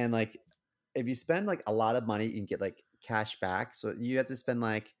 and like if you spend like a lot of money, you can get like cash back. So you have to spend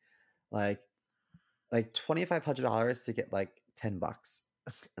like $2,500 to get like $10,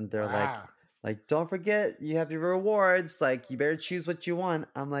 and they're Wow. like don't forget you have your rewards. Like you better choose what you want.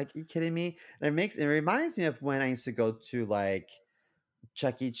 I'm like, you kidding me? And it reminds me of when I used to go to like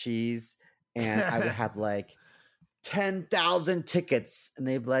Chuck E. Cheese, and I would have like 10,000 tickets, and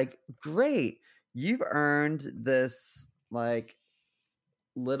they'd be like, great, you've earned this like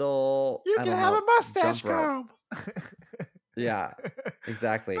little, You I can don't have know, a mustache jump rope. comb. Yeah, But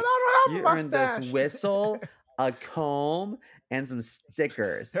exactly. I don't You have a earned this mustache. whistle, a comb, and some And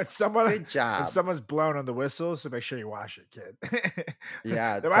stickers. someone, Good and job. someone's blown on the whistle, so make sure you wash it, kid.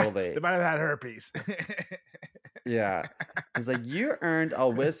 Yeah, they totally. might have had herpes. Yeah. It's like, you earned a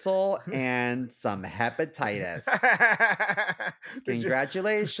whistle and some hepatitis. Did you-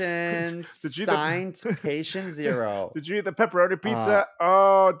 Congratulations. Did you Signed patient 0. Did you eat the pepperoni pizza?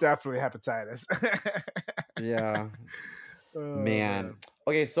 Oh, definitely hepatitis. Yeah. Oh, Man.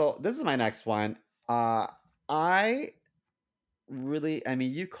 Okay, so this is my next one. I mean,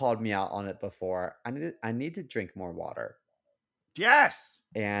 you called me out on it before. I need to drink more water. Yes.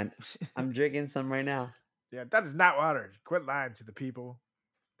 And I'm drinking some right now. Yeah, that is not water. Quit lying to the people.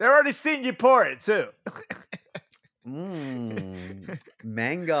 They're already seeing you pour it too.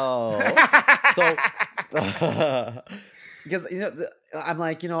 Mango. So because I'm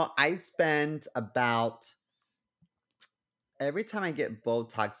like, I spend about, every time I get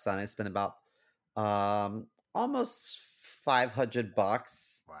Botox done, I spend about almost $500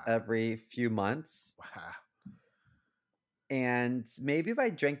 Wow. every few months. Wow. And maybe if I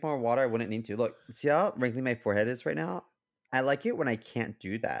drank more water, I wouldn't need to. Look, see how wrinkly my forehead is right now? I like it when I can't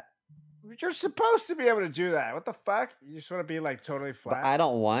do that. You're supposed to be able to do that. What the fuck? You just want to be like totally But flat. I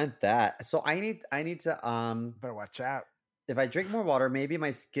don't want that. So I need to Better watch out. if I drink more water, maybe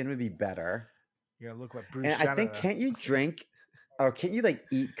my skin would be better. You're gonna look like Bruce And Jenner. I think, though. can't you drink, or can't you like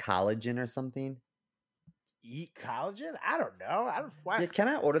eat collagen or something? Eat collagen? I don't know. I don't. Why? Yeah, can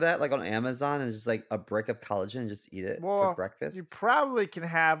I order that like on Amazon and just like a brick of collagen and just eat it Well, for breakfast? You probably can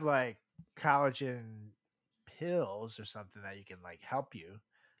have like collagen pills or something that you can like help you,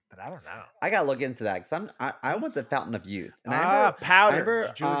 but I don't know. I gotta look into that because I want the fountain of youth. And I Powder.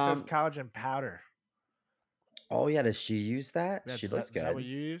 remember, Julie says collagen powder. oh yeah, does she use that? That's- She looks is that what good.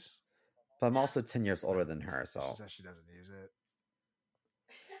 you use? But I'm also 10 years older than her, She so says she doesn't use it.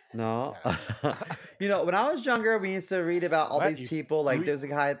 no. Yeah. When I was younger, we used to read about all What? these You people. Like, poop- there's a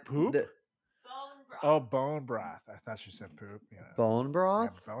guy. poop? that- Bone broth. Oh, bone broth. I thought she said poop. You know. bone Yeah,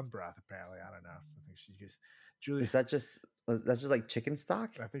 broth? bone broth. Apparently, I don't know. I think she just Julie. Is that just that's just like chicken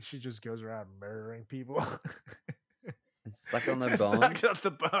stock? I think she just goes around murdering people. Suck on the Sucks bones. up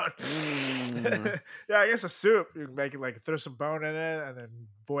the bone. Mm. Yeah, I guess a soup. You can make it like throw some bone in it and then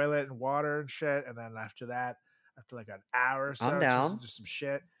boil it in water and shit. And then after that, after like an hour or so, I'm it's down. just some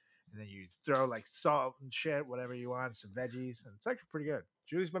shit. And then you throw like salt and shit, whatever you want, some veggies, and it's actually pretty good.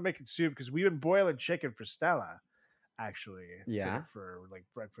 Julie's been making soup because we've been boiling chicken for Stella, actually. Yeah. For like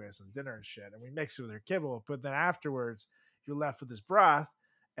breakfast and dinner and shit. And we mix it with her kibble. But then afterwards, you're left with this broth.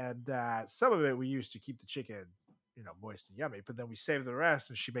 And some of it we use to keep the chicken, moist and yummy. But then we save the rest,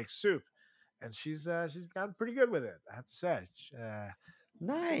 and she makes soup. And she's gotten pretty good with it, I have to say. Some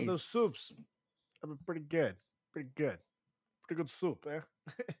of those Nice. soups have been pretty good. Pretty good. Pretty good soup, eh?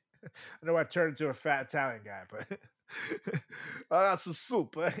 I know I turned into a fat Italian guy, but oh, that's some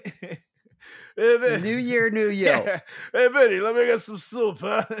soup, eh? Hey, Vin. New year, new you. Yeah. Hey, Vinny, let me get some soup,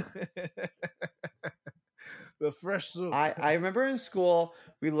 huh? The fresh soup. I remember in school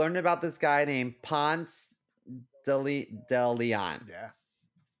we learned about this guy named Ponce de Leon. Yeah,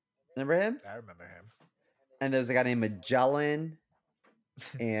 Remember him? I remember him. And there's a guy named Magellan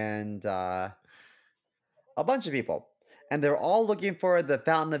and a bunch of people. And they're all looking for the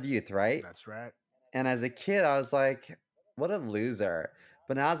fountain of youth, right? That's right. And as a kid, I was like, what a loser.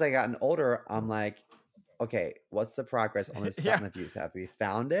 But now as I gotten older, I'm like, okay, what's the progress on this Yeah. fountain of youth? Have we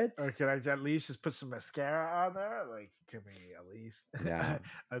found it? Or can I at least just put some mascara on there? Like, can we at least Yeah.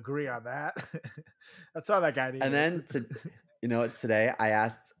 agree on that? That's all that guy needed. And then today I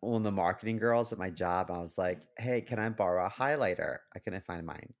asked one of the marketing girls at my job, I was like, hey, can I borrow a highlighter? I couldn't find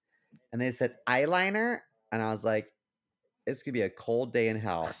mine. And they said eyeliner. And I was like, it's gonna be a cold day in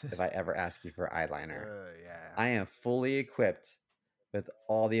hell if I ever ask you for eyeliner. yeah. I am fully equipped with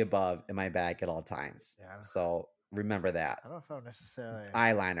all the above in my bag at all times. Yeah. So Remember that. I don't know if I would necessarily.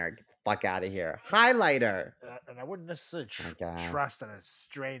 Eyeliner. Get the fuck out of here. Highlighter. And I wouldn't necessarily My God. trust in a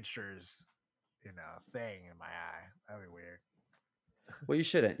stranger's, thing in my eye. That'd be weird. Well, you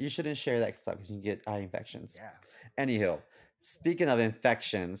shouldn't. You shouldn't share that stuff because you can get eye infections. Yeah. Anywho, speaking of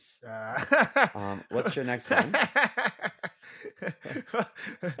infections, what's your next one?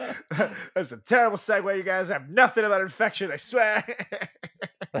 That's a terrible segue, you guys. I have nothing about infection, I swear.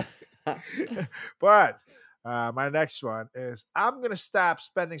 But my next one is I'm going to stop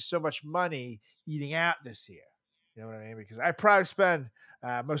spending so much money eating out this year. You know what I mean? Because I probably spend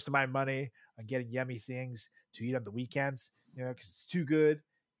most of my money on getting yummy things to eat on the weekends, because it's too good.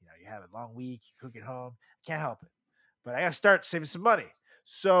 You have a long week, you cook at home. Can't help it. But I got to start saving some money.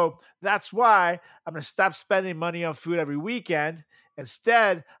 So that's why I'm going to stop spending money on food every weekend.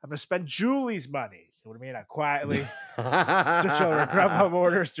 Instead, I'm going to spend Julie's money. You know what I mean? I quietly switch over Grubhub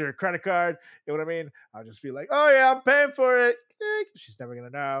orders to her credit card. You know what I mean? I'll just be like, oh, yeah, I'm paying for it. She's never going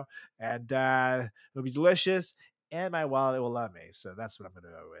to know. And it'll be delicious. And my wallet will love me. So that's what I'm going to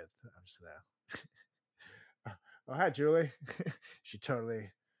go with. I'm just going to. Oh, hi, Julie. She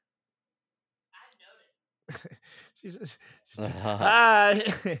totally. she's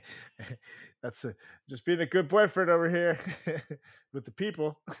hi. That's just being a good boyfriend over here with the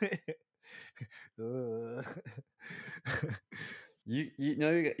people.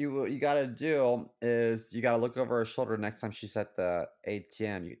 What you gotta do is you gotta look over her shoulder next time she's at the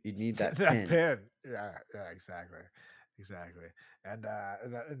ATM. You need that pin. Yeah, exactly. And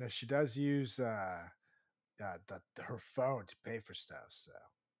she does use her phone to pay for stuff. So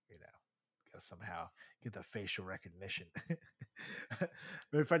gotta somehow get the facial recognition.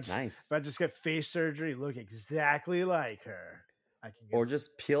 If I just get face surgery, look exactly like her. I can Or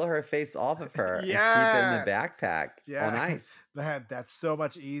just peel her face off of her and keep it in Yes. the backpack. Yeah. Oh, nice. Man, that's so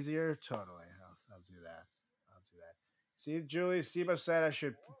much easier. Totally. I'll do that. See, Julie, Seba said I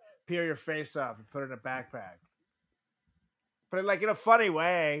should peel your face off and put it in a backpack. But in a funny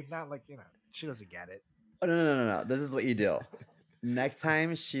way, not she doesn't get it. Oh, no. This is what you do. Next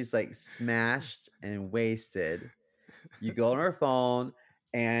time she's smashed and wasted, you go on her phone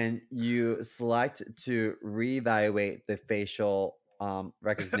and you select to reevaluate the facial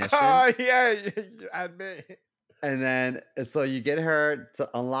recognition. Oh, yeah, and me. And then, so you get her to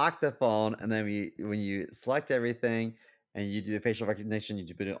unlock the phone, and then when you select everything and you do the facial recognition, you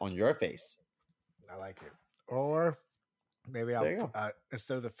put it on your face. I like it. Or maybe There you I'll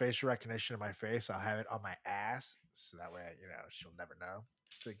instead of the facial recognition of my face, I'll have it on my ass, so that way she'll never know.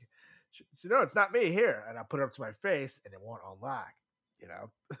 It's not me here, and I'll put it up to my face, and it won't unlock.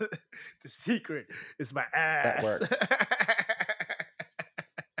 The secret is my ass. That works.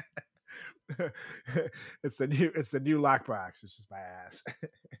 It's the new lockbox. It's just my ass.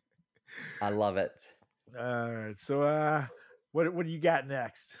 I love it. All right. So what do you got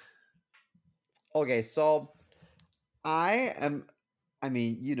next? Okay, so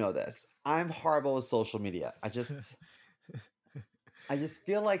you know this. I'm horrible with social media. I just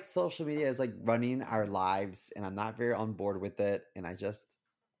feel like social media is running our lives, and I'm not very on board with it. And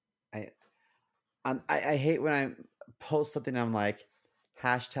I hate when I post something and I'm like,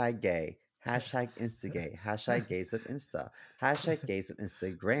 #gay, #instagay, #gays of Insta, #gays of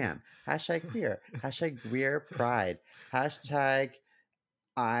Instagram, #queer, #queer pride,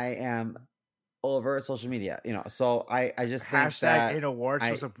 I am over social media, so I just think that #in awards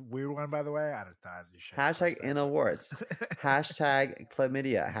was a weird one, by the way. I just thought you should #in awards,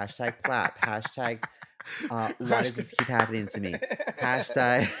 #chlamydia, #clap, why does this keep happening to me?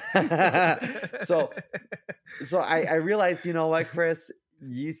 So I realized, you know what, Chris,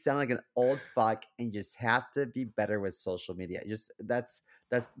 you sound like an old fuck, and you just have to be better with social media. That's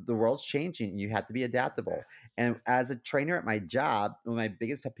the world's changing. You have to be adaptable. And as a trainer at my job, one of my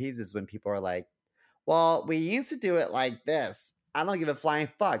biggest pet peeves is when people are like, well, we used to do it like this. I don't give a flying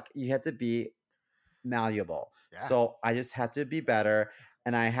fuck. You have to be malleable. Yeah. So I just had to be better.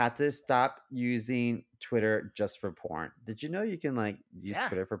 And I had to stop using Twitter just for porn. Did you know you can use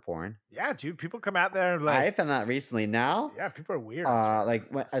Twitter for porn? Yeah, dude. People come out there and I found that recently. Now, yeah, people are weird.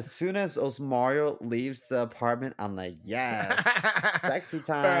 As soon as Osmario leaves the apartment, I'm like, yes, sexy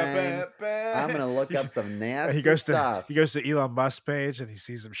time. I'm gonna look up some nasty stuff. He goes to Elon Musk's page and he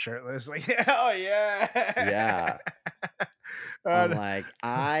sees him shirtless. Oh yeah, yeah. I'm like,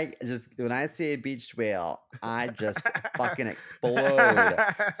 when I see a beached whale, I just fucking explode.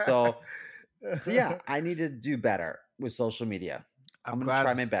 So yeah, I need to do better with social media. I'm gonna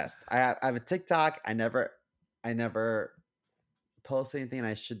try my best. I have a TikTok. I never post anything, and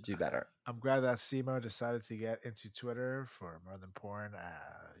I should do better. I'm glad that Simo decided to get into Twitter for more than porn.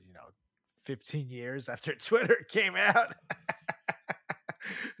 15 years after Twitter came out.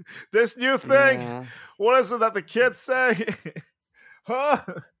 This new thing. Yeah. What is it that the kids say? Huh?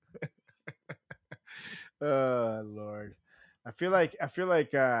 Oh Lord. I feel like if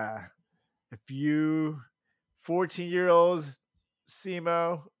you 14-year-old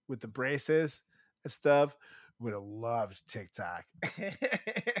Simo with the braces and stuff would have loved TikTok.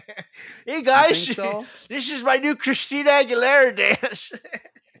 Hey guys, think so? this is my new Christina Aguilera dance.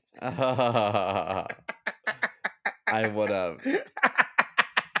 I would have.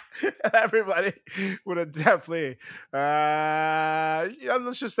 Everybody would have definitely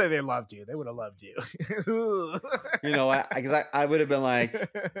let's just say they loved you. They would have loved you. You know what? Because I would have been like,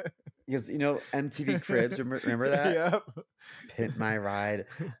 because MTV Cribs, remember that? Yep. Pimp My Ride.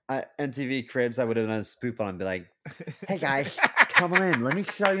 MTV Cribs, I would have done a spoof on and be like, hey guys, come on in. Let me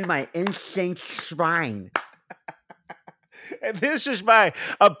show you my insane shrine. And this is my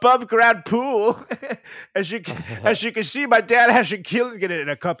above ground pool. As you can see, my dad hasn't killed it in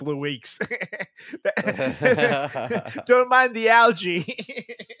a couple of weeks. Don't mind the algae.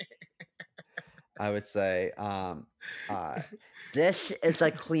 I would say, this is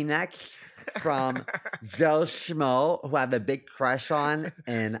a Kleenex from Joe Schmo, who I have a big crush on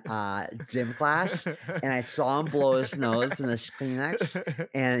in gym class. And I saw him blow his nose in this Kleenex,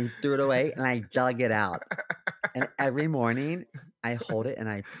 and he threw it away, and I dug it out. And every morning, I hold it and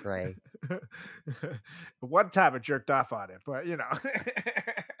I pray. One time I jerked off on it, but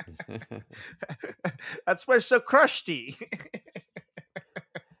that's why it's so crusty.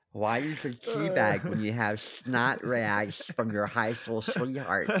 Why use a tea bag when you have snot rags from your high school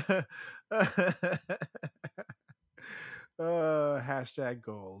sweetheart? Hashtag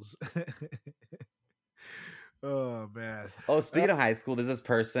goals. Oh man. Oh, speaking of high school, there's this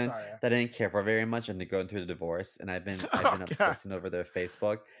person Sorry. that I didn't care for very much, and they're going through the divorce, and I've been God. obsessing over their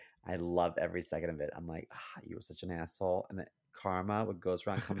Facebook. I love every second of it. I'm like, you were such an asshole, and karma, what goes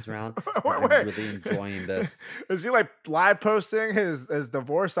around comes around. I'm really enjoying this. Is he like live posting his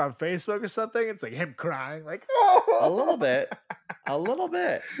divorce on Facebook or something? It's like him crying, like A little bit.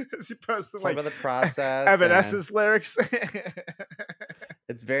 Is he posting Talk like about the process. Evanescence lyrics?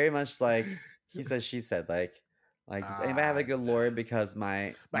 It's very much like he said, she said. Like, does anybody have a good lawyer? Because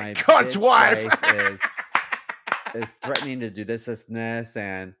my cunt bitch wife is threatening to do this,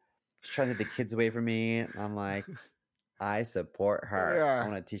 and she's trying to take the kids away from me. And I'm like, I support her. Yeah. I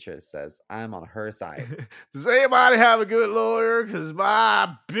want a t-shirt that says I'm on her side. Does anybody have a good lawyer? Because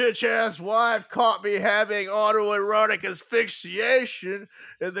my bitch ass wife caught me having autoerotic asphyxiation,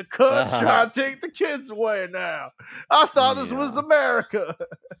 and the cunt's trying to take the kids away now. I thought this was America.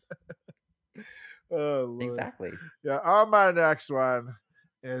 Oh, Lord. Exactly. Yeah, on my next one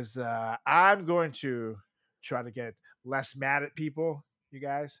is I'm going to try to get less mad at people, you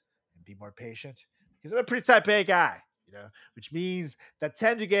guys, and be more patient, because I'm a pretty type A guy, which means that I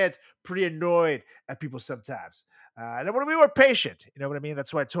tend to get pretty annoyed at people sometimes. And I want to be more patient. You know what I mean?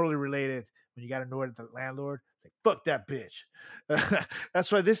 That's why I totally related when you got annoyed at the landlord. It's like, fuck that bitch.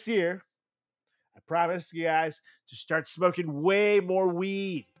 That's why this year I promised you guys to start smoking way more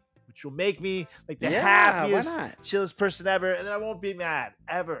weed, which will make me like the happiest, chillest person ever, and then I won't be mad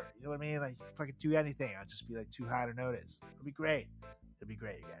ever. You know what I mean? Like, if I could do anything, I'll just be like too high to notice. It'll be great. It'll be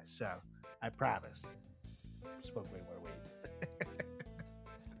great, you guys. So I promise. Smoke way more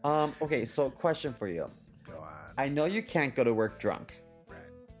weed. Okay, so question for you. Go on. I know you can't go to work drunk. Right.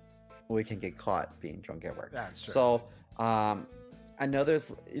 We can get caught being drunk at work. That's true. So, I know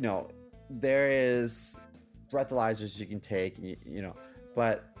there's, there is breathalyzers you can take,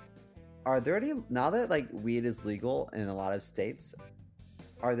 but are there any, now that like weed is legal in a lot of states,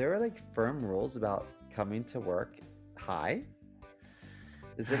 are there like firm rules about coming to work high?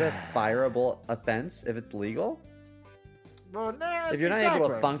 Is it a fireable offense if it's legal? Well, nah, If you're not able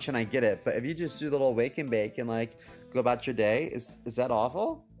to function, I get it. But if you just do a little wake and bake and like go about your day, is that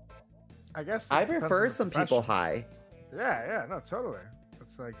awful? I guess I it depends prefer on the some people profession. high. Yeah, no, totally.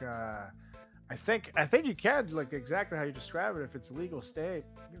 It's like I think you can, like, exactly how you describe it. If it's a legal state,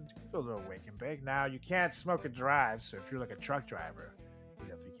 you can go a little wake and bake. Now you can't smoke and drive, so if you're like a truck driver, you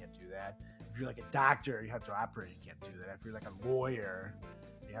definitely can't do that. If you're like a doctor, you have to operate. You can't do that. If you're like a lawyer,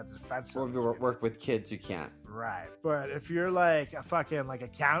 you have to defend Or if something. you work with kids, you can't. Right, but if you're like a fucking like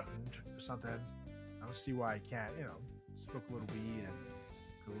accountant or something, I don't see why you can't, smoke a little weed and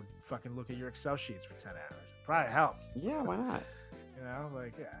go fucking look at your Excel sheets for 10 hours. Probably help. Yeah, why not?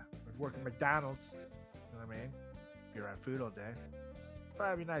 Like work at McDonald's. You know what I mean? Be around food all day.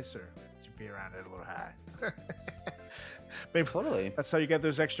 Probably be nicer to be around it a little high. Maybe Totally. that's how you get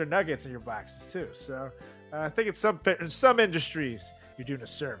those extra nuggets in your boxes too. So I think in some industries you're doing a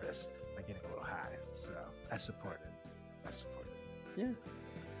service by getting So I support it. I support it. Yeah.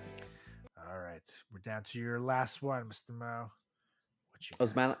 All right, we're down to your last one, Mr. Mo. What you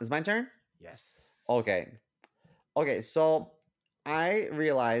Oh, is my turn? Yes. Okay. Okay, so I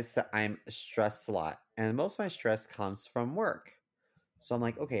realized that I'm stressed a lot, and most of my stress comes from work. So I'm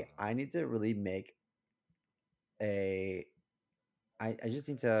like, okay, I need to really make I just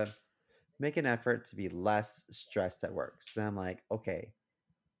need to make an effort to be less stressed at work. So then I'm like, okay,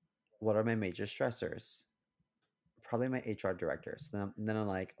 what are my major stressors? Probably my HR director. So then I'm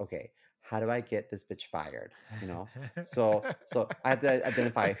like, okay, how do I get this bitch fired? You know? So I have to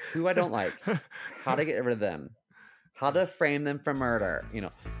identify who I don't like, how to get rid of them, how to frame them for murder, you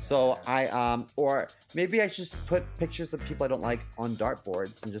know. So I or maybe I should just put pictures of people I don't like on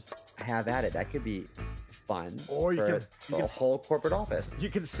dartboards and just have at it. That could be fun Or you for can- you the can- whole corporate office. You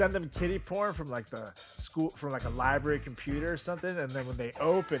can send them kitty porn from like the school, from like a library computer or something, and then when they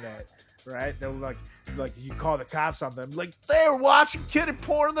open it, right, they'll like you call the cops on them, like they're watching kitty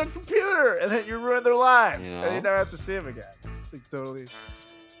porn on their computer, and then you ruin their lives, You and you know? never have to see them again. It's like totally.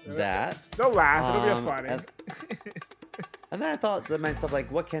 That. Don't laugh. It'll be funny. And then I thought to myself,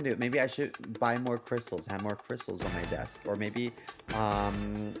 like, what can I do? Maybe I should buy more crystals, have more crystals on my desk. Or maybe,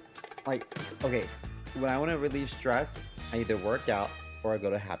 like, okay, when I want to relieve stress, I either work out or I go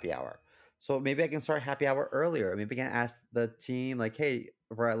to happy hour. So maybe I can start happy hour earlier. Maybe I can ask the team, like, hey,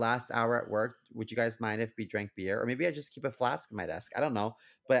 for our last hour at work, would you guys mind if we drank beer? Or maybe I just keep a flask on my desk. I don't know.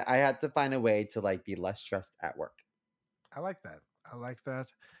 But I had to find a way to, like, be less stressed at work. I like that. I like that.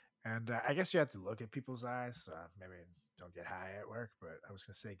 And I guess you have to look at people's eyes. Maybe don't get high at work, but I was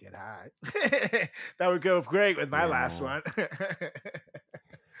going to say get high. That would go great with my last Yeah. one.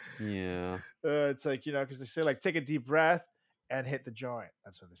 Yeah. It's like, you know, because they say like take a deep breath and hit the joint.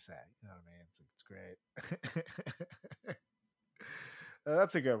 That's what they say. You know what I mean? It's great.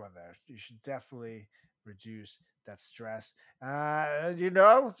 That's a good one there. You should definitely reduce that stress. You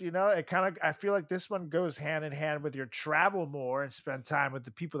know, it kind of, I feel like this one goes hand in hand with your travel more and spend time with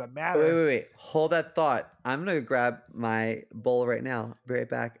the people that matter. Wait. Hold that thought. I'm going to grab my bowl right now. Be right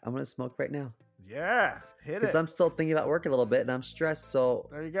back. I'm going to smoke right now. Yeah, hit Because it. I'm still thinking about work a little bit and I'm stressed. So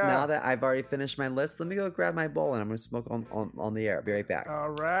There you go. now that I've already finished my list, let me go grab my bowl and I'm going to smoke on the air. I'll be right back. All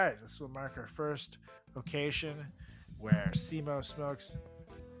right, this will mark our first occasion where Simo smokes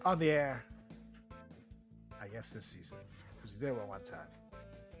on the air. I guess this season, because he did one time.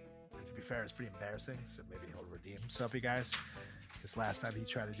 And to be fair, it's pretty embarrassing, so maybe he'll redeem himself, you guys. Because last time he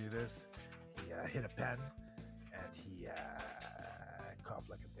tried to do this, he hit a pen and he coughed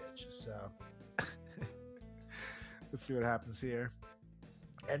like a bitch. So let's see what happens here.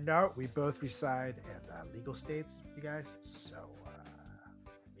 And no, we both reside in legal states, you guys. So,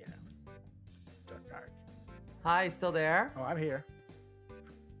 you know, don't dark. Hi, still there? Oh, I'm here.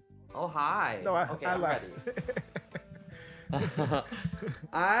 Oh, hi. No, I I'm left. ready.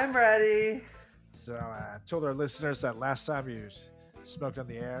 I'm ready. So I told our listeners that last time you smoked on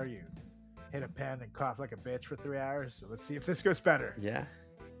the air, you hit a pen and coughed like a bitch for 3 hours. So let's see if this goes better. Yeah.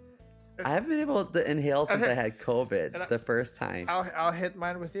 I haven't been able to inhale since I had COVID and I- the first time. I'll hit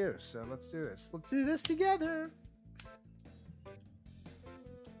mine with you. So let's do this. We'll do this together.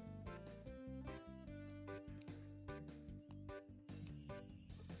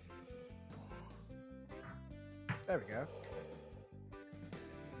 There we go.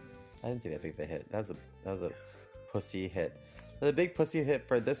 I didn't think that big of a hit. That was a pussy hit. A big pussy hit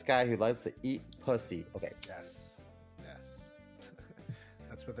for this guy who loves to eat pussy. Okay. Yes.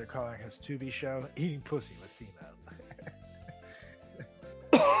 That's what they're calling his Tubi show, Eating Pussy with Simo.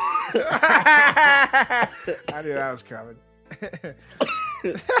 I knew that was coming.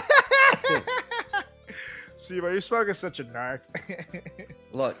 Simo, you're smoking such a narc.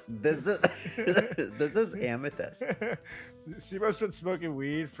 Look, this is this is amethyst. Simo's been smoking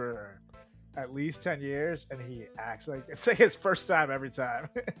weed for at least 10 years, and he acts like it's like his first time every time.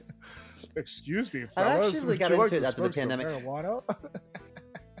 Excuse me, I've fellas. actually would got you like into it to after the smoke some pandemic. marijuana?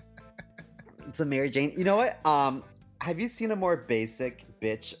 It's a Mary Jane. You know what? Have you seen a more basic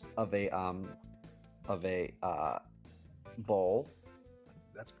bitch of a bowl?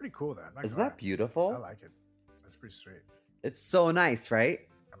 That's pretty cool, though. I'm not Isn't gonna that lie. beautiful? I like it. That's pretty sweet. It's so nice, right?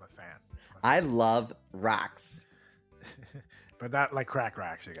 I'm a fan. I love rocks. But not like crack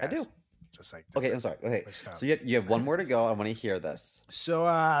rocks, you guys. I do. Just like Okay, I'm different- sorry. Okay, like stuff. so you have one more to go. I want to hear this.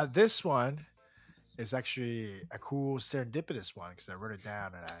 So this one is actually a cool serendipitous one because I wrote it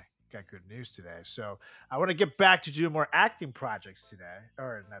down and I got good news today. So I want to get back to doing more acting projects today,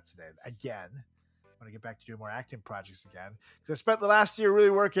 or not today, again. want to get back to doing more acting projects again. Because I spent the last year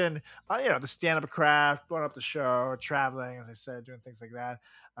really working on, the stand-up craft, blowing up the show, traveling, as I said, doing things like that.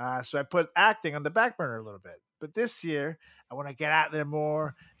 So I put acting on the back burner a little bit. But this year, I want to get out there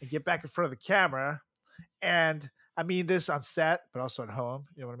more and get back in front of the camera. And I mean this on set, but also at home.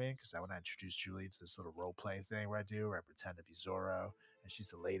 You know what I mean? Because I want to introduce Julie to this little role play thing where I pretend to be Zorro, and she's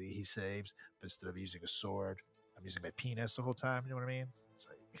the lady he saves. But instead of using a sword, I'm using my penis the whole time. You know what I mean? It's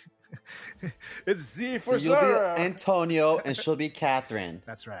like it's Z for So you'll Zorro. be Antonio, and she'll be Catherine.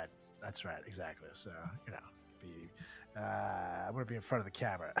 That's right. Exactly. So I'm going to be in front of the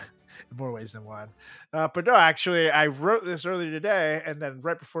camera in more ways than one. But no, actually, I wrote this earlier today, and then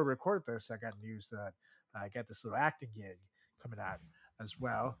right before we record this, I got news that I got this little acting gig coming out as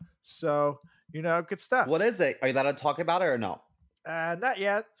well. So, good stuff. What is it? Are you allowed to talk about it or no? Not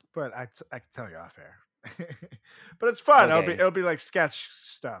yet, but I can tell you off air. But it's fun. Okay. It'll be like sketch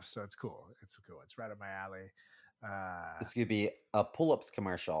stuff, so it's cool. It's right up my alley. This could be a pull-ups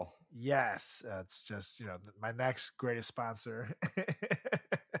commercial. Yes, it's just my next greatest sponsor.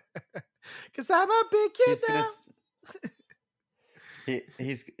 Because I'm a big kid now.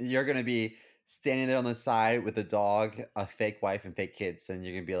 You're gonna be standing there on the side with a dog, a fake wife, and fake kids, and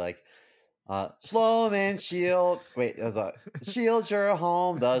you're gonna be like, Schloman Shield. Wait, there's a Shield Your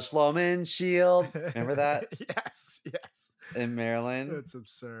Home, the Schloman Shield. Remember that? Yes. In Maryland. That's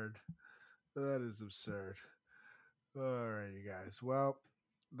absurd. That is absurd. All right, you guys. Well,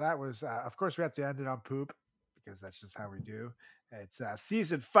 that was, of course, we have to end it on poop because that's just how we do. It's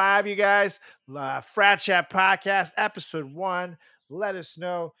season 5, you guys. Frat Chat Podcast, episode 1. Let us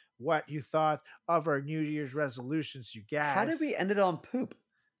know what you thought of our New Year's resolutions, you guys. How did we end it on poop?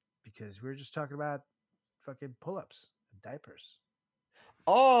 Because we were just talking about fucking pull-ups and diapers.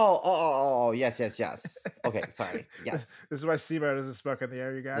 Oh, yes. Okay, sorry. Yes. This is why SEMO doesn't smoke in the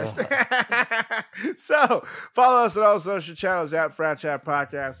air, you guys. So, follow us on all social channels at Frat Chat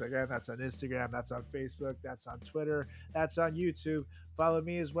Podcast. Again, that's on Instagram, that's on Facebook, that's on Twitter, that's on YouTube. Follow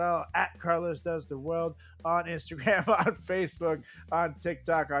me as well at Carlos Does the World on Instagram, on Facebook, on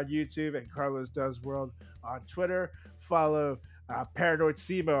TikTok, on YouTube, and Carlos Does World on Twitter. Follow Paranoid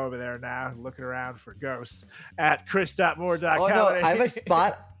SEMO over there now, looking around for ghosts at chris.moore.com. Oh no, I have a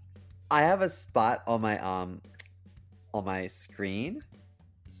spot. I have a spot on my screen.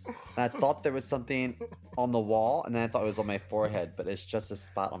 And I thought there was something on the wall, and then I thought it was on my forehead, but it's just a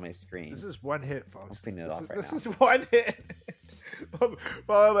spot on my screen. This is one hit, folks. I'll clean it off right This now. is one hit.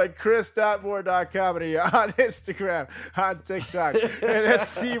 Follow me at chris.moore.comedy on Instagram, on TikTok, and at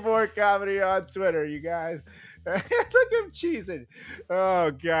Seymour Comedy on Twitter, you guys. Look at him cheesing.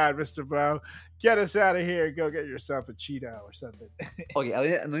 Oh, God, Mr. Bo. Get us out of here. Go get yourself a Cheeto or something. Okay,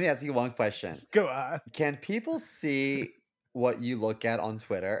 let me ask you one question. Go on. Can people see what you look at on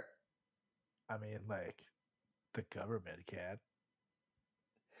Twitter? I mean, like, the government can.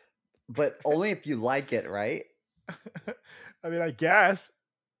 But only if you like it, right? I mean, I guess.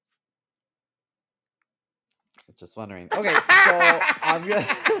 Just wondering. Okay, so I'm gonna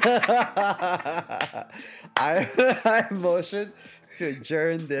I motion to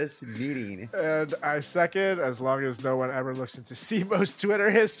adjourn this meeting. And I second, as long as no one ever looks into SEMO's Twitter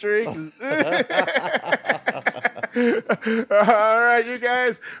history. All right, you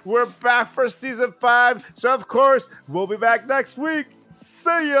guys, we're back for season 5. So, of course, we'll be back next week.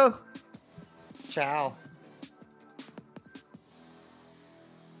 See ya. Ciao.